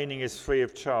training is free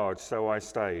of charge, so I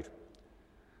stayed.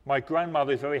 My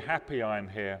grandmother is very happy I am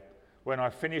here. When I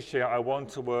finish here, I want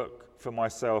to work for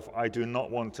myself. I do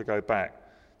not want to go back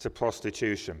to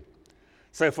prostitution.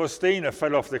 So Faustina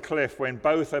fell off the cliff when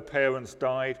both her parents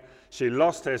died. She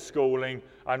lost her schooling,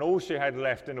 and all she had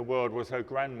left in the world was her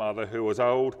grandmother, who was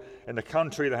old, in a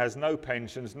country that has no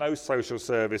pensions, no social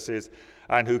services,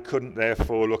 and who couldn't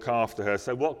therefore look after her.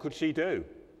 So what could she do?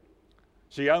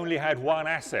 She only had one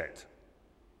asset.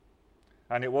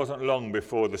 And it wasn't long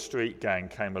before the street gang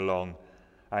came along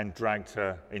and dragged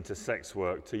her into sex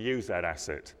work to use that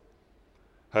asset,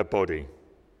 her body.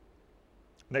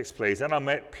 Next, please. Then I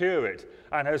met Purit,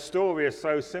 and her story is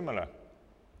so similar.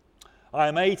 I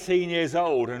am 18 years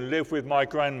old and live with my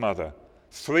grandmother,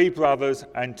 3 brothers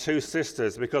and 2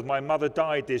 sisters, because my mother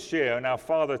died this year and our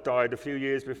father died a few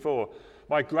years before.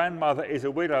 My grandmother is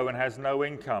a widow and has no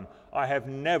income. I have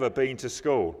never been to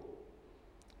school.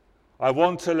 I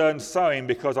want to learn sewing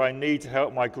because I need to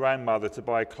help my grandmother to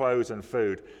buy clothes and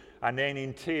food. And then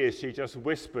in tears, she just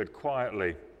whispered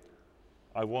quietly,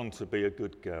 I want to be a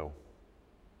good girl.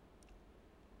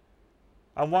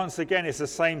 And once again, it's the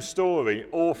same story,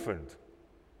 orphaned.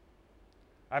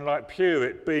 And like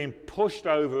Purit, being pushed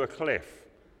over a cliff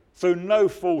through no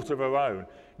fault of her own.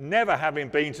 Never having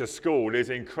been to school is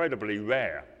incredibly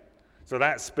rare. So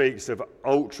that speaks of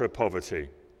ultra poverty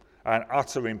and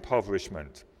utter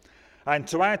impoverishment. And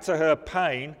to add to her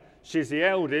pain, she's the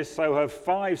eldest, so her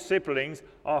 5 siblings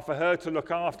are for her to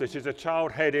look after. She's a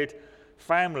child-headed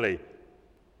family.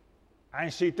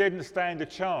 And she didn't stand a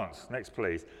chance. Next,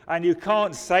 please. And you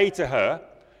can't say to her,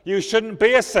 you shouldn't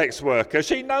be a sex worker.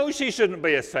 She knows she shouldn't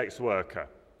be a sex worker.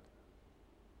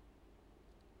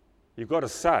 You've got to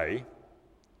say,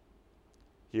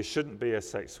 you shouldn't be a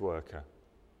sex worker.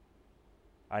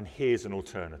 And here's an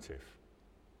alternative.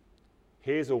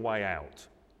 Here's a way out.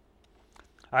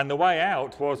 And the way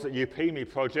out was that UPME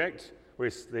project,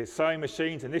 with the sewing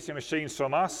machines and knitting machines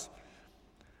from us,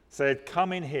 said,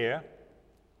 come in here,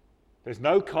 there's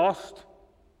no cost,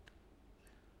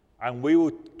 and we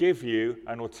will give you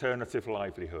an alternative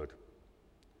livelihood.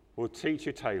 We'll teach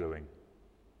you tailoring.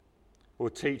 We'll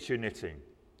teach you knitting.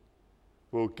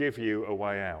 We'll give you a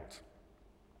way out.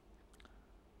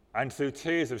 And through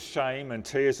tears of shame and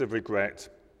tears of regret,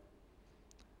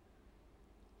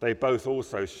 they both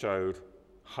also showed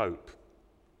hope.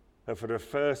 That for the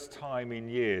first time in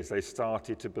years, they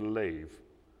started to believe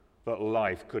that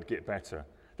life could get better.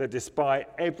 That despite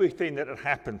everything that had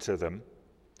happened to them,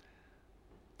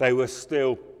 they were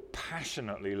still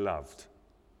passionately loved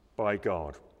by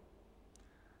God.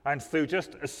 And through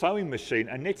just a sewing machine,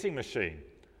 a knitting machine,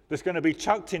 that's going to be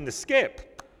chucked in the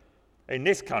skip in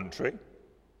this country,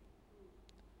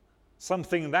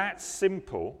 something that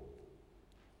simple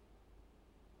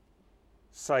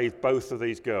saved both of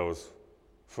these girls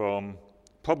from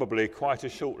probably quite a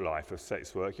short life of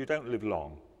sex work. You don't live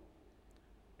long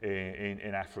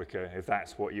in Africa if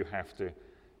that's what you have to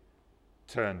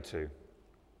turn to.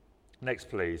 Next,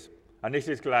 please. And this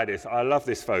is Gladys. I love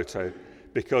this photo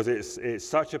because it's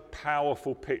such a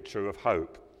powerful picture of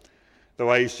hope. The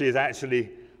way she's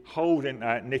actually holding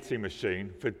that knitting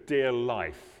machine for dear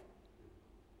life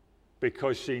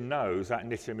because she knows that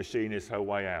knitting machine is her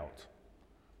way out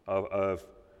of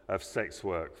sex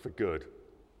work for good.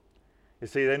 You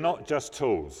see, they're not just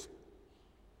tools.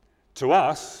 To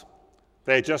us,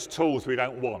 they're just tools we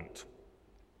don't want.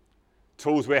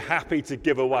 Tools we're happy to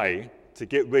give away, to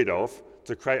get rid of,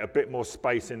 to create a bit more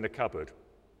space in the cupboard.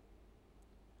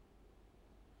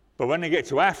 But when they get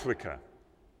to Africa,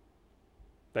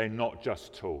 they're not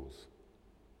just tools.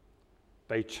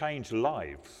 They change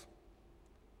lives.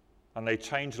 And they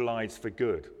change lives for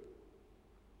good.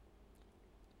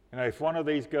 You know, if one of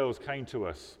these girls came to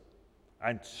us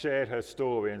and shared her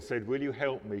story and said, will you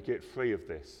help me get free of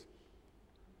this?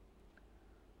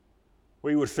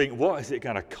 We would think, what is it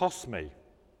going to cost me?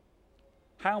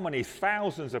 How many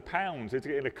thousands of pounds is it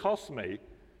going to cost me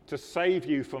to save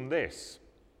you from this?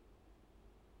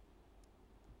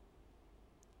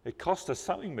 It cost a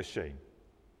sewing machine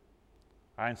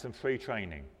and some free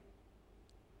training.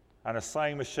 And a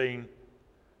sewing machine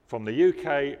from the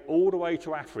UK all the way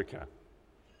to Africa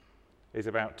is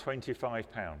about £25,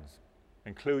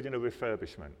 including a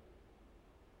refurbishment.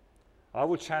 I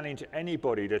would challenge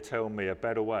anybody to tell me a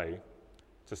better way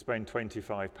to spend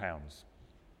 £25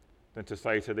 than to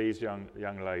say to these young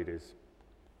ladies,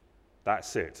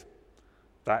 that's it.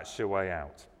 That's your way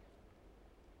out.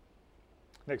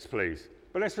 Next, please.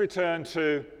 But let's return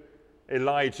to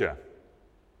Elijah.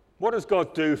 What does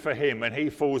God do for him when he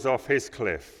falls off his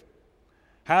cliff?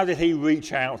 How did he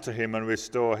reach out to him and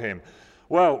restore him?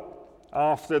 Well,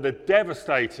 after the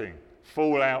devastating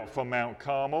fallout from Mount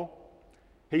Carmel,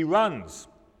 he runs.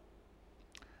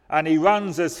 And he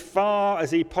runs as far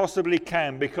as he possibly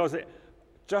can because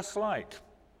just like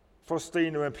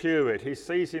Faustina and Purit, he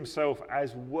sees himself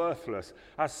as worthless,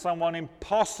 as someone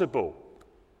impossible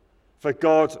for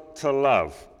God to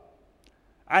love.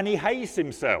 And he hates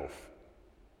himself.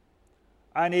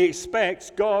 And he expects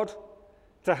God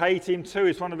to hate him too.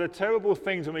 It's one of the terrible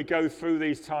things when we go through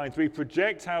these times. We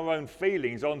project our own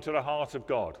feelings onto the heart of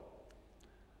God.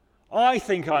 I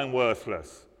think I'm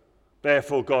worthless.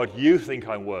 Therefore, God, you think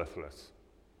I'm worthless.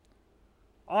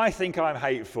 I think I'm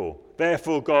hateful.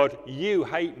 Therefore, God, you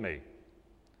hate me.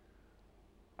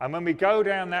 And when we go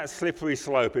down that slippery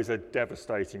slope, it's a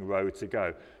devastating road to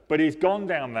go. But he's gone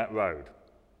down that road.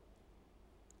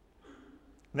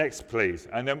 Next, please.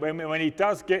 And then when he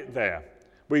does get there,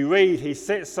 we read he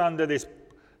sits under this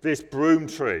broom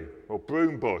tree, or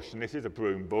broom bush, and this is a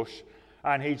broom bush,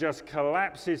 and he just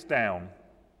collapses down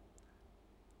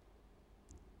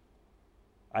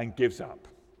and gives up.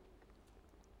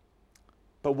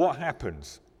 But what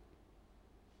happens?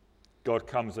 God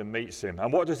comes and meets him.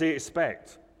 And what does he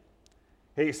expect?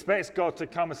 He expects God to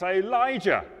come and say,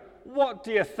 Elijah, what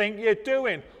do you think you're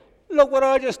doing? Look what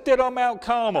I just did on Mount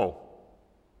Carmel.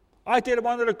 I did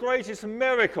one of the greatest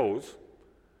miracles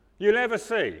you'll ever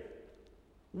see.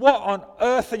 What on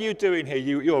earth are you doing here?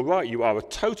 You're right, you are a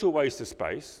total waste of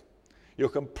space. You're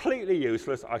completely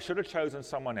useless. I should have chosen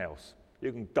someone else.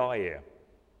 You can die here.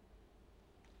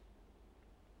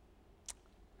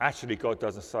 Actually, God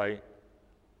doesn't say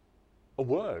a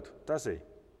word, does he?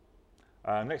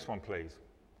 Next one, please.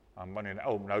 I'm running out.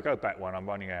 Oh, no, go back one. I'm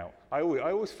running out. I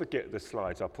always forget the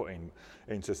slides I put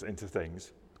into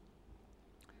things.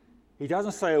 He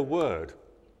doesn't say a word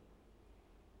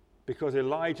because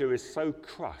Elijah is so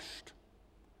crushed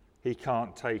he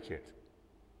can't take it.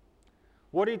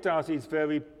 What he does is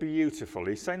very beautiful.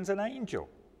 He sends an angel.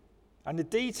 And the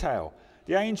detail,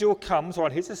 the angel comes while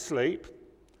he's asleep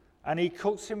and he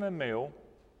cooks him a meal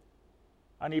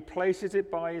and he places it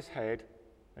by his head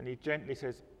and he gently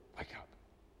says, wake up,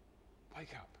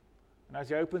 wake up. And as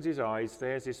he opens his eyes,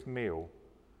 there's this meal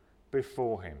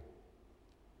before him.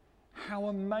 How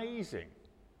amazing.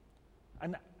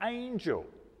 An angel.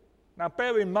 Now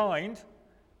bear in mind,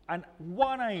 and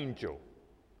one angel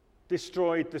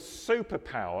destroyed the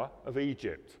superpower of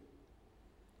Egypt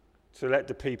to let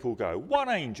the people go. One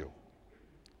angel.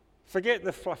 Forget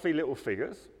the fluffy little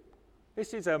figures.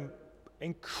 This is an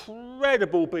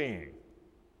incredible being.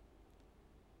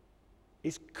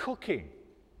 Is cooking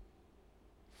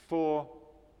for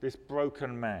this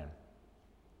broken man.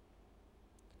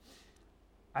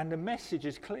 And the message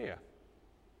is clear.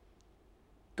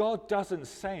 God doesn't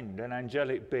send an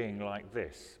angelic being like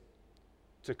this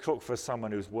to cook for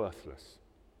someone who's worthless,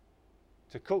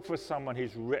 to cook for someone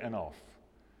he's written off,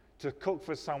 to cook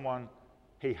for someone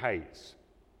he hates.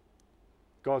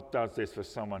 God does this for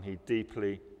someone he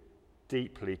deeply,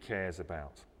 deeply cares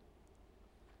about.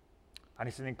 And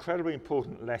it's an incredibly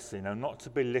important lesson, and not to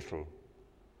belittle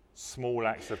small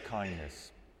acts of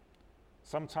kindness.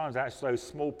 Sometimes actually those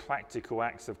small practical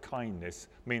acts of kindness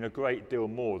mean a great deal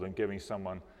more than giving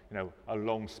someone, a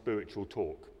long spiritual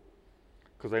talk.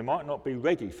 Because they might not be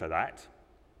ready for that.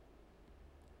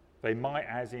 They might,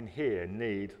 as in here,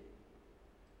 need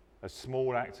a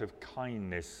small act of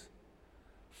kindness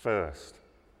first.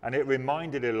 And it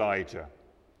reminded Elijah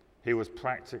he was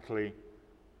practically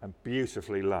and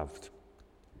beautifully loved.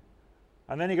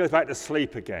 And then he goes back to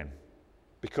sleep again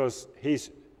because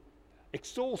he's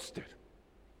exhausted.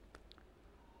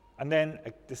 And then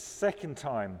the second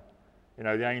time,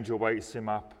 the angel wakes him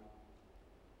up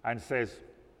and says,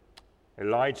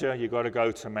 Elijah, you've got to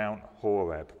go to Mount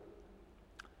Horeb.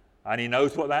 And he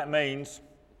knows what that means.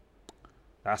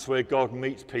 That's where God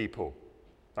meets people.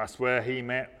 That's where he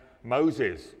met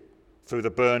Moses through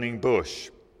the burning bush.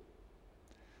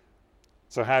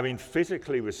 So having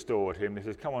physically restored him, he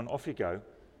says, come on, off you go.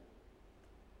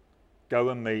 Go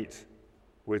and meet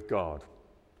with God.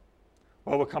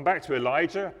 Well, we'll come back to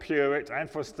Elijah, Pureit, and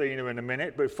Faustina in a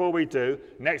minute. But before we do,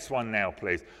 next one now,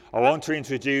 please. I want to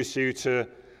introduce you to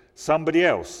somebody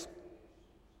else.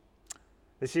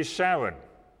 This is Sharon.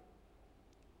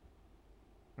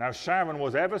 Now, Sharon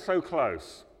was ever so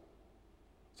close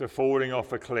to falling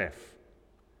off a cliff.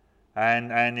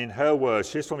 And in her words,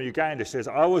 she's from Uganda, she says,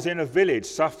 I was in a village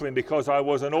suffering because I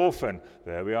was an orphan.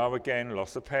 There we are again,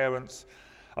 loss of parents.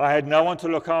 I had no one to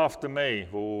look after me.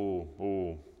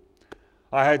 Ooh.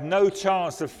 I had no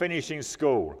chance of finishing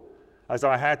school as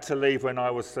I had to leave when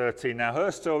I was 13. Now,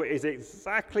 her story is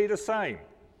exactly the same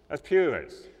as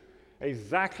Pureit's.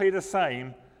 Exactly the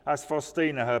same as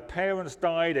Faustina. Her parents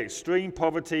died, extreme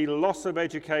poverty, loss of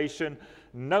education,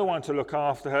 no one to look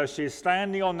after her. She's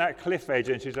standing on that cliff edge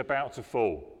and she's about to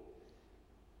fall.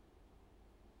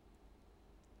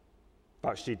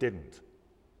 But she didn't.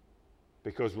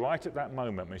 Because right at that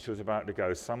moment when she was about to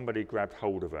go, somebody grabbed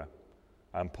hold of her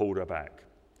and pulled her back.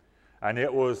 And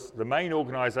it was the main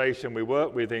organisation we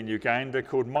work with in Uganda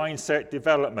called Mindset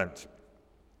Development.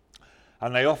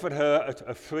 And they offered her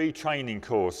a free training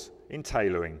course in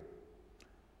tailoring.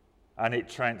 And it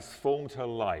transformed her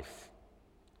life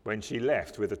when she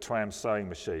left with a Tram sewing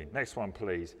machine. Next one,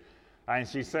 please. And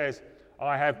she says,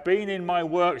 I have been in my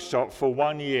workshop for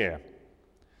 1 year.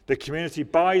 The community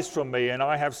buys from me and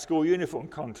I have school uniform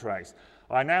contracts.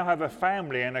 I now have a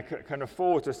family and I can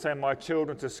afford to send my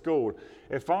children to school.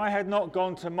 If I had not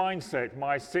gone to Mindset,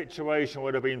 my situation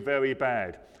would have been very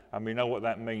bad. And we know what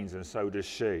that means, and so does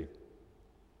she.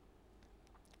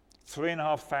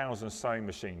 3,500 sewing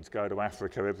machines go to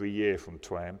Africa every year from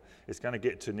TWAM. It's going to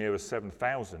get to nearer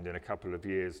 7,000 in a couple of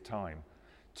years' time.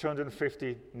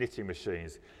 250 knitting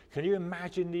machines. Can you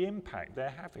imagine the impact they're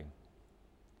having?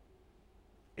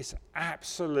 It's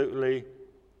absolutely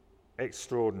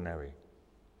extraordinary.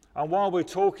 And while we're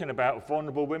talking about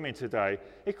vulnerable women today,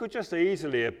 it could just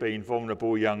easily have been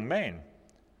vulnerable young men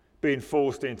being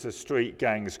forced into street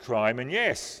gangs crime. And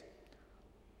yes,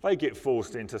 they get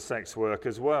forced into sex work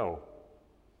as well.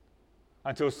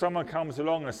 Until someone comes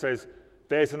along and says,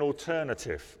 there's an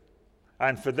alternative.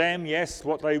 And for them, yes,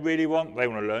 what they really want, they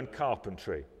want to learn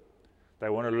carpentry. They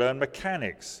want to learn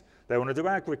mechanics. They want to do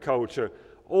agriculture.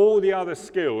 All the other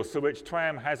skills for which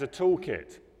TWAM has a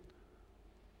toolkit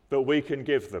that we can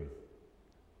give them.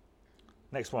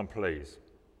 Next one, please.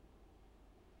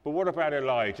 But what about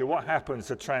Elijah? What happens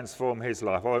to transform his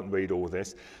life? I won't read all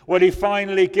this. Well, he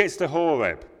finally gets to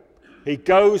Horeb. He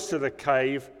goes to the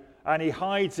cave and he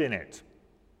hides in it.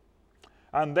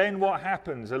 And then what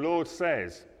happens? The Lord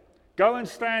says, "Go and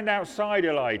stand outside,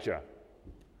 Elijah.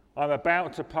 I'm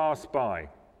about to pass by."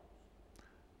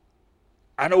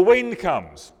 And a wind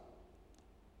comes.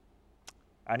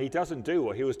 And he doesn't do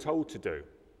what he was told to do.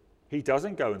 He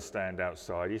doesn't go and stand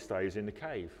outside. He stays in the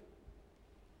cave.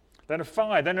 Then a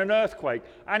fire, then an earthquake,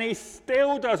 and he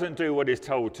still doesn't do what he's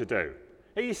told to do.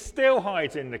 He still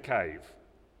hides in the cave.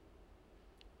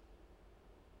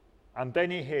 And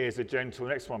then he hears a gentle,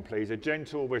 next one please, a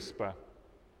gentle whisper.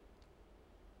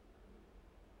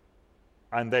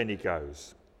 And then he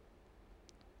goes.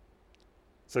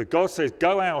 So God says,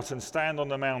 "Go out and stand on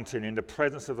the mountain in the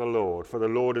presence of the Lord, for the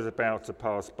Lord is about to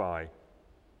pass by."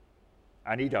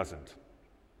 And he doesn't,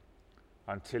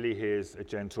 until he hears a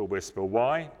gentle whisper.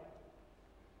 Why?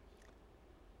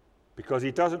 Because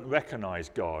he doesn't recognize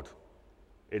God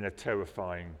in a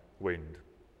terrifying wind.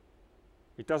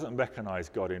 He doesn't recognize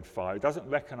God in fire. He doesn't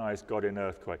recognize God in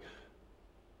earthquake.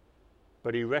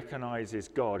 But he recognizes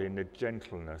God in the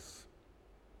gentleness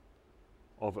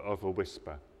of a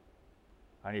whisper.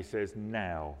 And he says,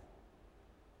 now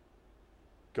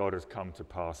God has come to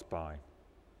pass by.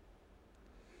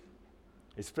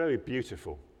 It's very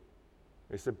beautiful.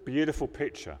 It's a beautiful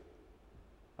picture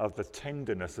of the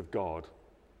tenderness of God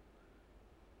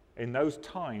in those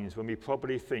times when we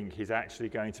probably think he's actually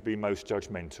going to be most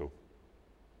judgmental.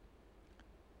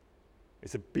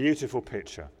 It's a beautiful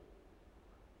picture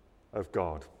of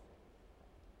God.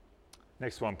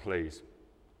 Next one, please.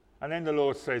 And then the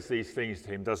Lord says these things to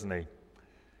him, doesn't he?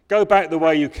 "Go back the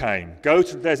way you came. Go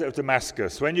to the desert of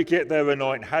Damascus. When you get there,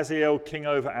 anoint Hazael king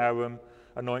over Aram,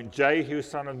 anoint Jehu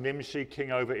son of Nimshi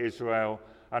king over Israel,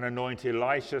 and anoint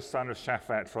Elisha son of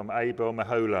Shaphat from Abel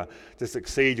Meholah to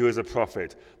succeed you as a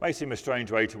prophet." May seem a strange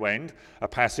way to end a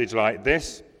passage like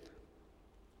this,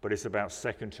 but it's about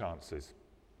second chances.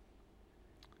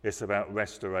 It's about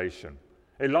restoration.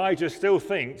 Elijah still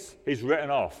thinks he's written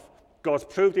off. God's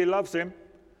proved he loves him,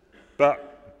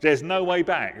 but there's no way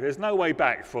back. There's no way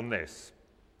back from this.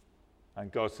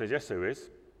 And God says, yes, there is.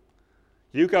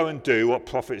 You go and do what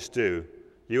prophets do.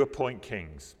 You appoint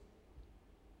kings.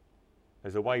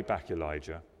 There's a way back,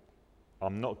 Elijah.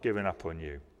 I'm not giving up on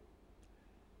you.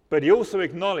 But he also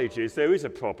acknowledges there is a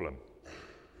problem.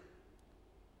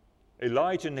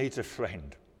 Elijah needs a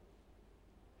friend.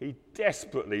 He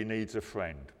desperately needs a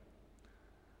friend.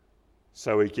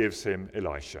 So he gives him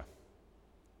Elisha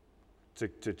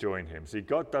to join him. See,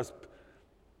 God does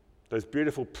those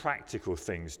beautiful practical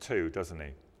things too, doesn't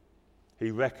he?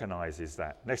 He recognizes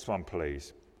that. Next one,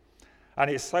 please.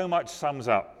 And it so much sums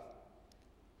up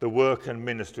the work and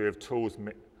ministry of Tools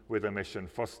with a Mission.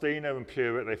 Faustina and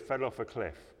Purett, they fell off a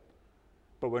cliff.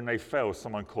 But when they fell,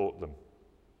 someone caught them.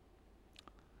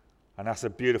 And that's a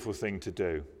beautiful thing to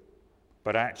do.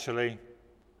 But actually,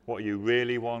 what you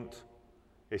really want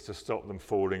is to stop them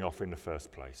falling off in the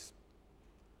first place.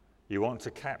 You want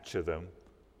to capture them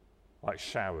like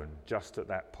Sharon, just at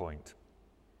that point.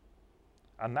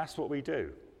 And that's what we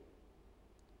do.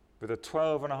 With the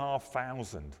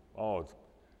 12,500 odd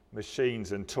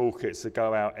machines and toolkits that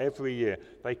go out every year,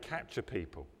 they capture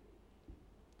people.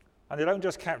 And they don't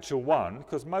just capture one,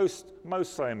 because most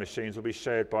sewing machines will be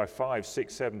shared by 5,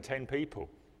 6, 7, 10 people.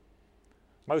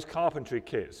 Most carpentry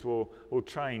kits will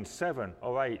train 7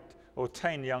 or 8 or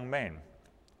 10 young men.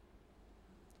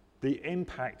 The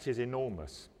impact is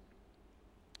enormous.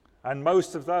 And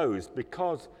most of those,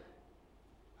 because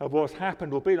of what's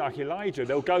happened, will be like Elijah.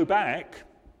 They'll go back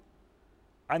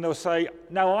and they'll say,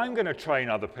 no, I'm going to train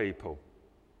other people.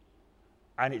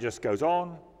 And it just goes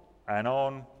on and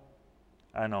on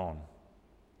and on.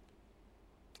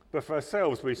 But for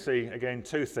ourselves, we see, again,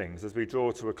 two things as we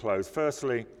draw to a close.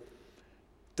 Firstly,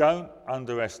 don't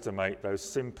underestimate those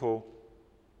simple,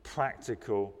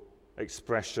 practical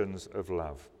expressions of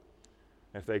love.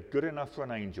 If they're good enough for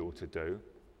an angel to do,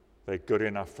 they're good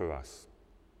enough for us.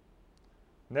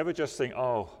 Never just think,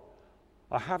 oh,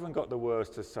 I haven't got the words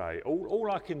to say. All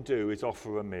I can do is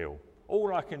offer a meal.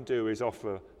 All I can do is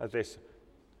offer this.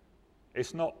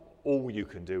 It's not all you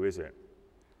can do, is it?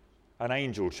 An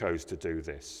angel chose to do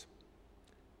this.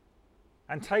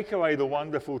 And take away the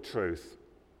wonderful truth.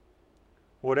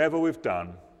 Whatever we've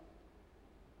done,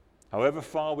 however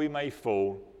far we may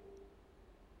fall,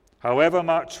 However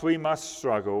much we must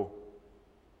struggle,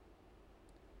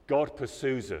 God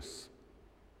pursues us.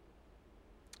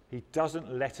 He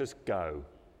doesn't let us go.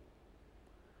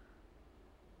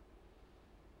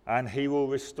 And he will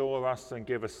restore us and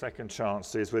give us second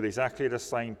chances with exactly the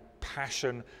same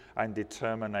passion and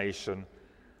determination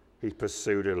he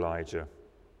pursued Elijah.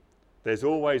 There's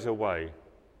always a way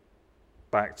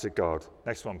back to God.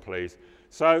 Next one, please.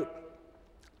 So,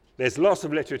 there's lots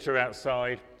of literature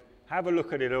outside. Have a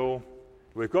look at it all.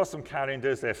 We've got some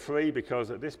calendars. They're free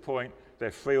because at this point,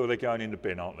 they're free or they're going in the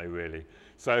bin, aren't they, really?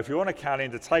 So if you want a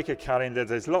calendar, take a calendar.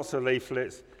 There's lots of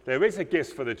leaflets. There is a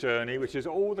gift for the journey, which is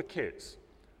all the kits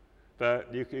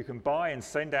that you can buy and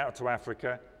send out to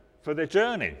Africa for the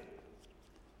journey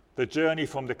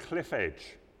from the cliff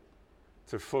edge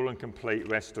to full and complete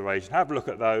restoration. Have a look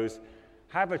at those.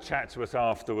 Have a chat to us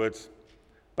afterwards.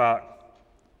 But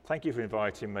thank you for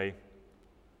inviting me.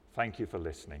 Thank you for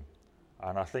listening.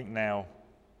 And I think now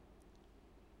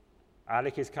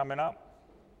Alec is coming up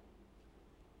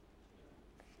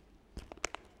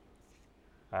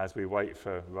as we wait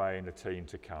for Ray and the team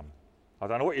to come. I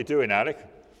don't know what you're doing, Alec.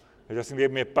 You're just going to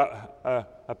give me a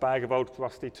bag of old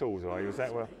rusty tools, are you? Is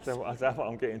that what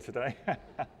I'm getting today?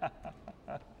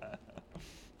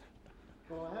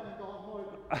 Well, I haven't got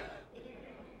my...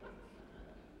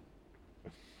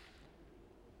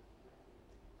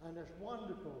 And it's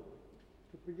wonderful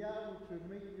to be able to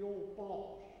meet your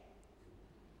boss.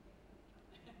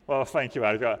 Well, thank you,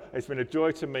 Alec. It's been a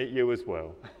joy to meet you as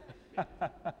well.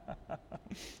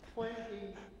 20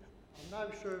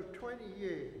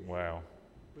 years Wow.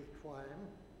 with Twan.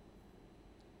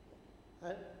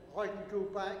 And I can go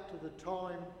back to the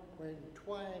time when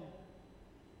Twan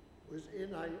was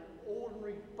in an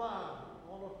ordinary barn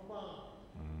on a farm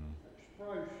at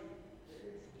Sprouse.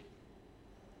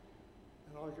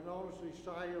 And I can honestly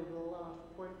say over the last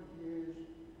 20 years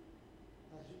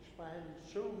has expanded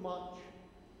so much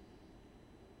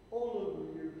all over the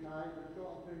UK. We've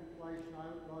got a new place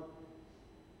now, but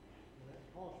it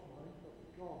costs money, but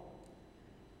we've got it.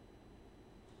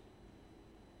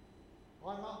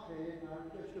 I'm up here now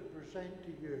just to present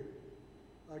to you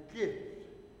a gift,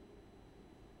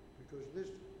 because this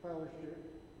fellowship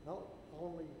not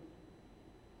only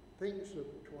thinks of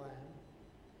Twan,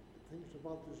 but thinks of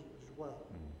others as well.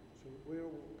 So we're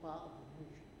all part of the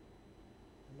mission.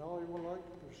 And I would like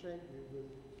to present you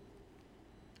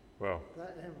with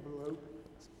that envelope,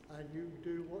 and you can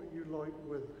do what you like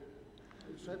with it,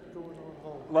 except going on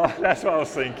holiday. Well, that's what I was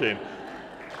thinking.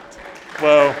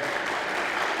 Well,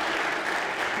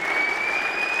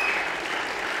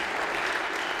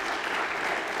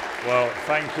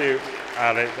 thank you,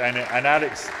 Alex. And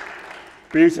Alex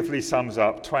beautifully sums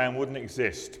up, Twan wouldn't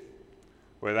exist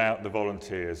without the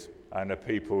volunteers and the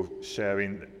people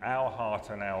sharing our heart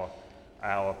and our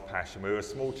passion. We're a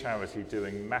small charity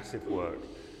doing massive work,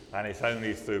 and it's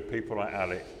only through people like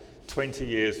Alec, 20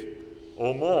 years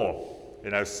or more,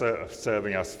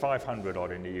 serving us, 500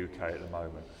 odd in the UK at the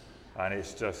moment. And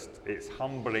it's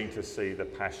humbling to see the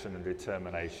passion and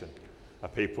determination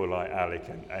of people like Alec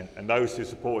and those who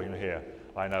support him here,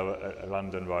 I know at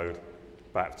London Road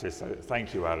Baptist. So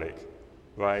thank you, Alec.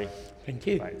 Ray? Thank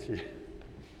you. Back to you.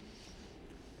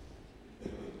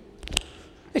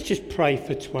 Let's just pray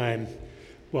for Twan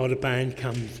while the band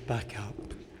comes back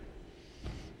up.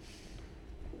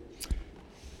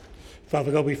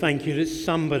 Father God, we thank you that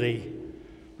somebody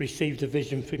received a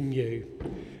vision from you.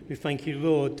 We thank you,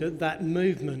 Lord, that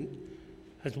movement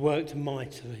has worked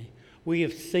mightily. We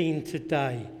have seen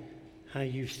today how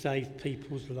you've saved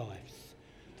people's lives,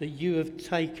 that you have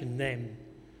taken them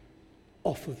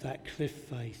off of that cliff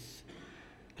face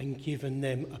and given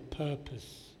them a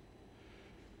purpose.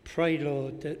 Pray,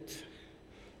 Lord, that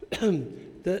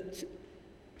that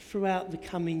throughout the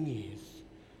coming years,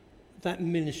 that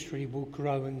ministry will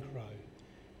grow and grow,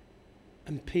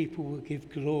 and people will give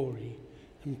glory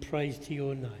and praise to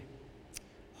your name.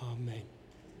 Amen.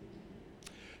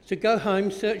 So go home,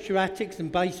 search your attics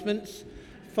and basements,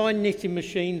 find knitting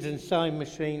machines and sewing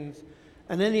machines,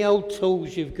 and any old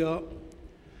tools you've got,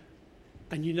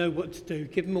 and you know what to do.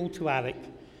 Give them all to Alec,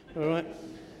 all right?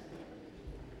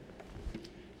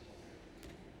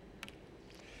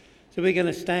 So we're going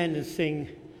to stand and sing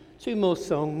 2 more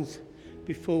songs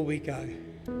before we go.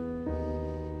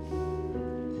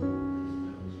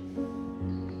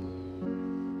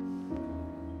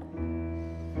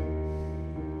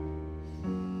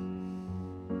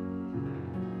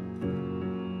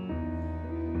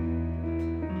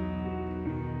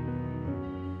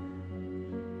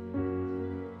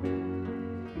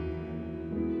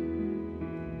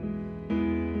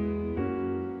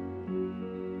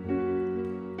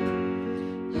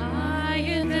 I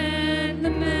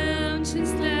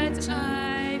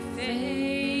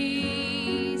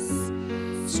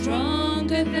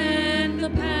stronger than the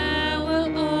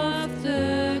power of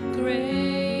the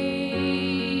grave,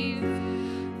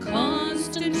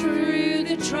 constant through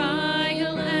the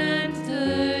trial and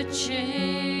the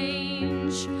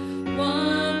change.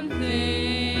 One thing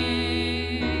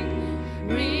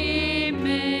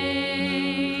remains.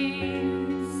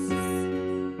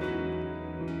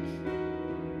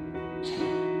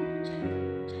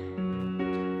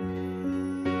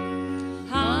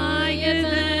 Higher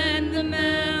than the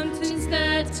mountains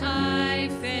that I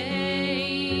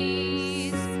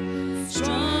face,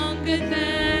 stronger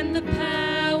than the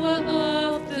power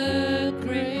of the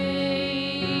grave,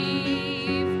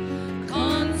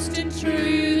 constant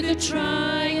through the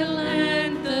trial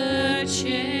and the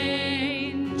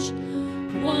change.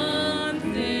 One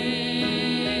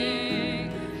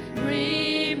thing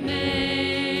remains.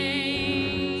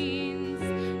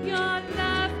 Your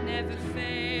love never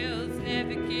fails,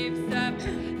 never gives up,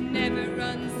 never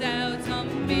runs out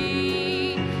on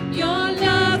me. Your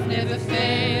love never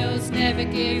fails, never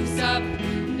gives up,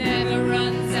 never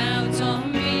runs out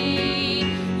on me.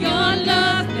 Your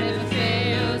love never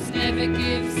fails, never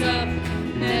gives up,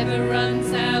 never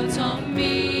runs out on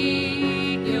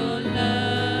me. Your love.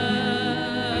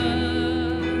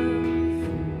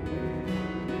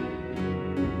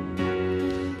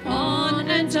 On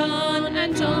and on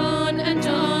and on and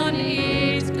on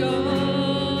it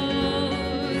goes.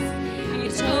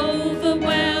 It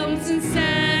overwhelms and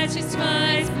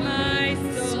satisfies my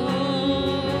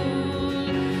soul.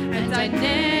 And I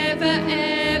never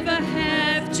ever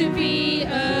have to be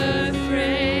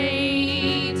afraid.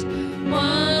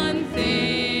 One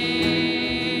thing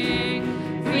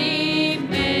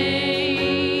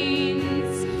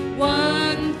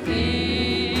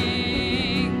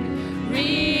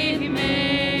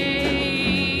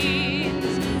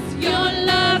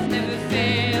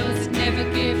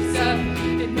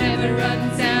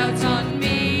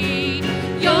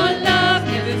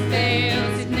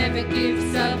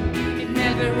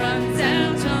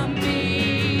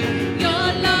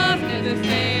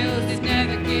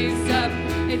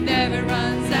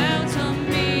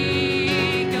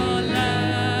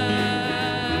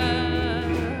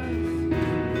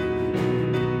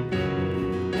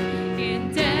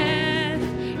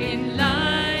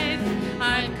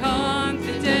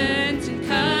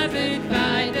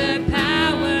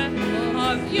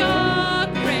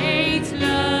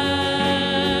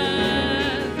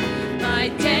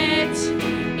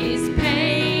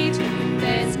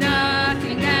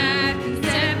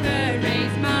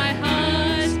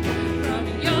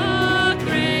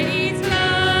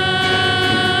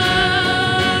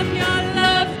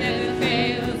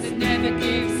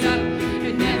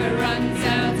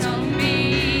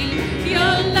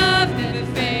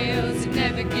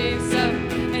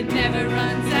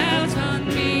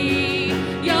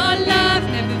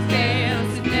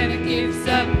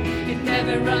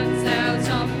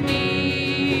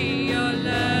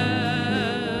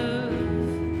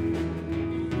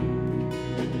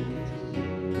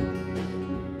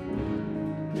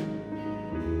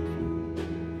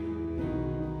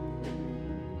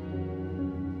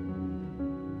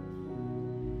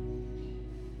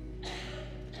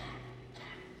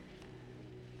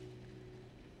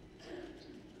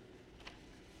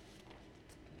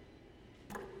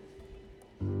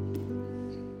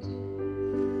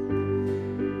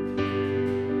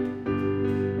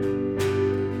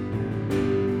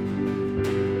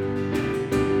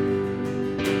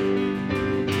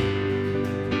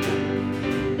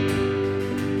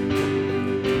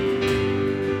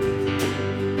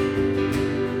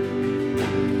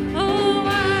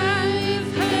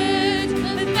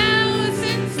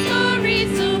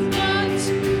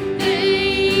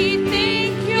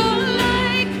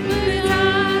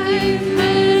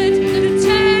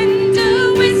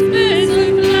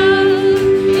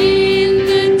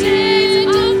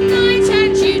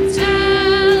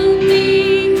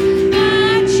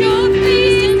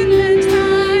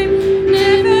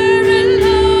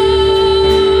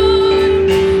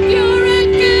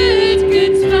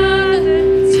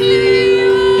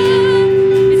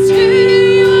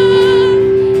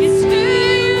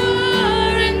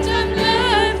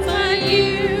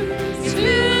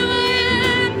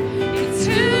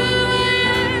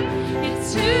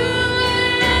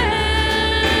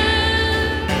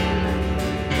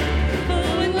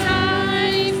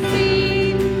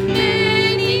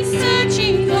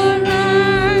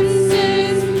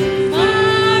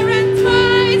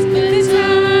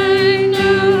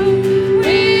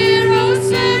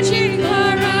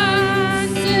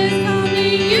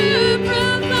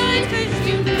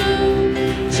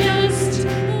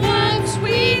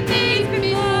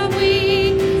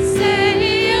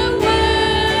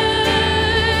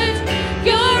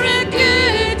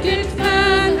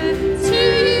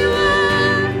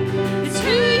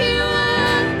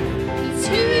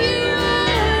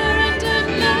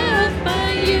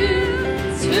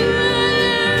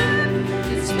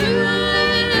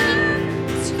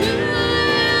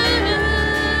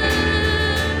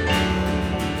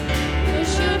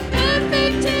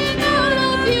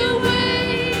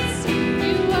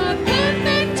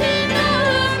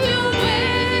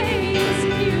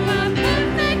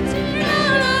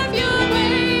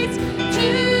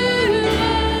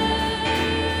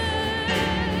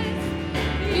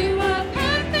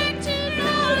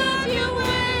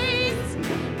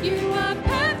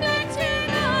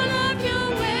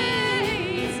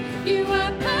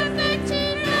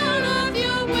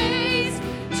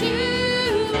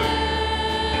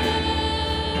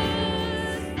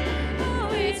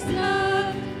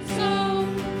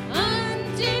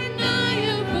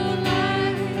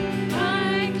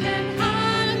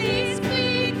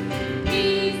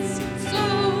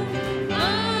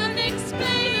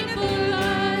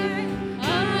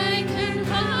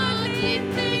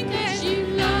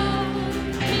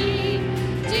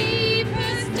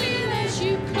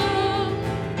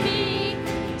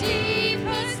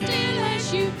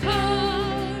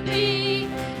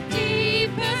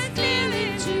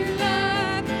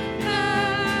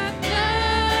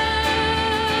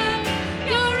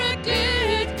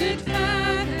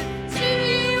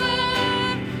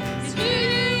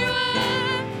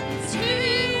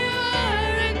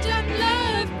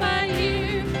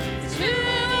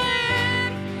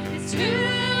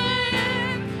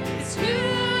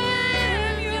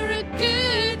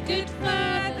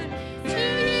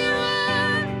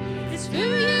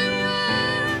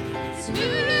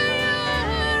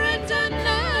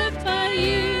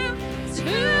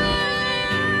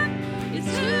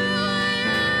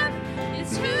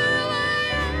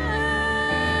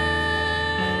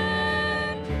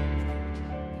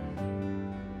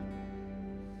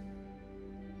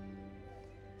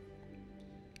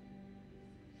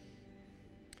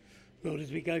Lord,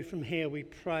 as we go from here, we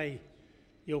pray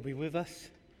you'll be with us,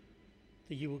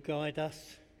 that you will guide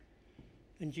us,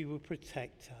 and you will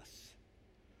protect us.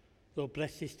 Lord,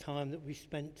 bless this time that we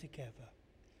spent together.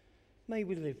 May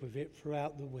we live with it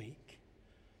throughout the week.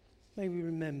 May we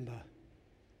remember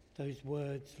those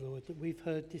words, Lord, that we've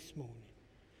heard this morning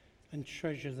and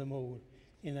treasure them all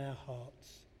in our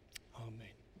hearts.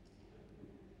 Amen.